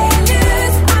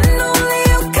failures. I know only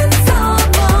you can solve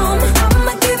them.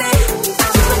 I'ma give it,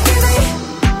 I'ma give it.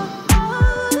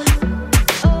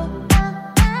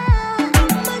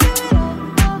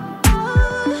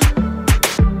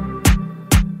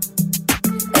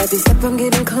 Every step I'm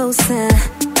getting closer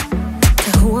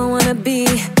to who I wanna be.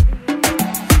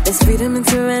 There's freedom and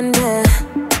surrender.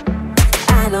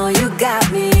 I know you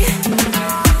got me.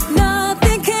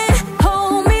 Nothing can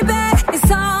hold me back,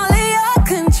 it's all in your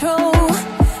control.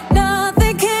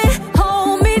 Nothing can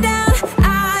hold me down,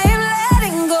 I am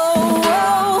letting go.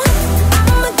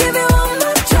 I'ma give you all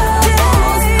my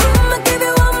troubles, I'ma give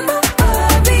you all my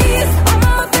worries, all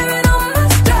my fear and all my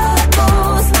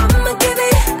struggles. I'ma give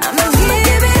it, I'ma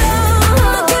give it all.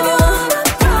 I'ma give you all my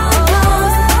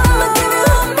problems, I'ma give you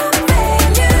all my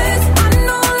failures. I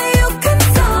know only you can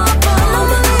solve them.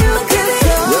 I'ma give it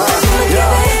all.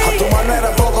 A tu manera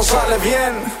todo sale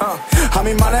bien, a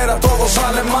mi manera todo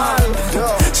sale mal.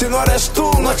 Si no eres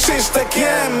tú, no existe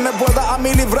quien me pueda a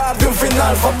mí librar de un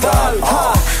final fatal.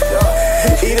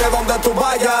 Iré donde tú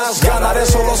vayas, ganaré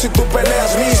solo si tú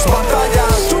peleas mis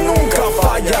batallas. Tú nunca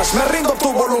fallas, me rindo a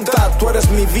tu voluntad. Tú eres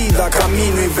mi vida,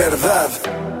 camino y verdad.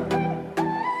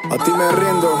 A ti me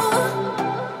rindo,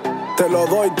 te lo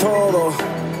doy todo.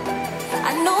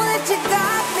 I know that you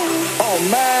got me. Oh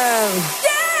man.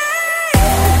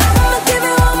 I'ma give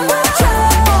you all my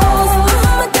troubles,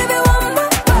 I'ma give you all my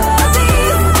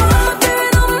worries, all my fear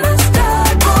and all my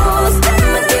struggles.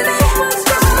 I'ma give it,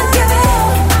 I'ma give it,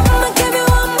 I'ma give you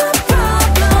all my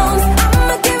problems,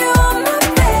 I'ma give you all my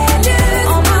failures,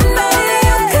 all my failures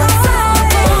you can solve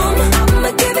them. I'ma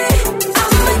give it,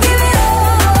 I'ma give it all.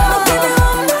 I'ma give you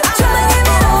all my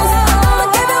troubles, I'ma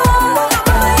give you all my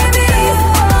worries,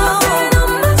 all my fear and all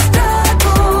my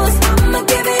struggles. I'ma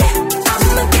give it,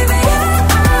 I'ma give it,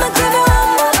 I'ma give you all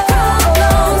my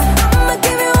problems, I'ma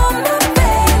give you all my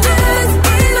failures,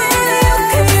 only you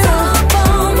can solve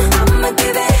them. I'ma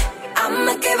give it,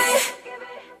 I'ma give it.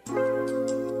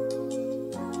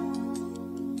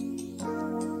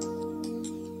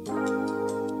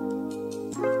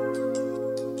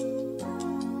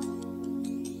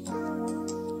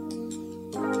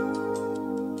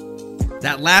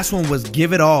 That last one was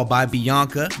Give It All by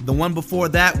Bianca. The one before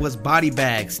that was Body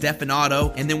Bag, Stephen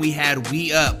Otto. And then we had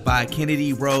We Up by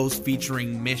Kennedy Rose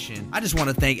featuring Mission. I just want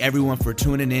to thank everyone for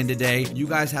tuning in today. You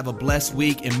guys have a blessed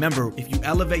week. And remember, if you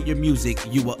elevate your music,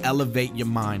 you will elevate your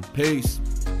mind. Peace.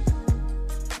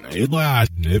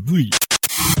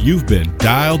 You've been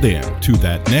dialed in to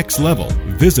that next level.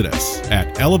 Visit us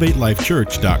at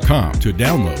elevatelife.church.com to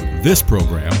download this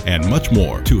program and much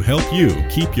more to help you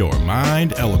keep your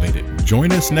mind elevated.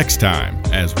 Join us next time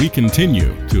as we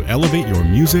continue to elevate your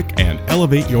music and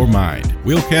elevate your mind.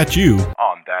 We'll catch you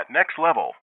on That Next Level.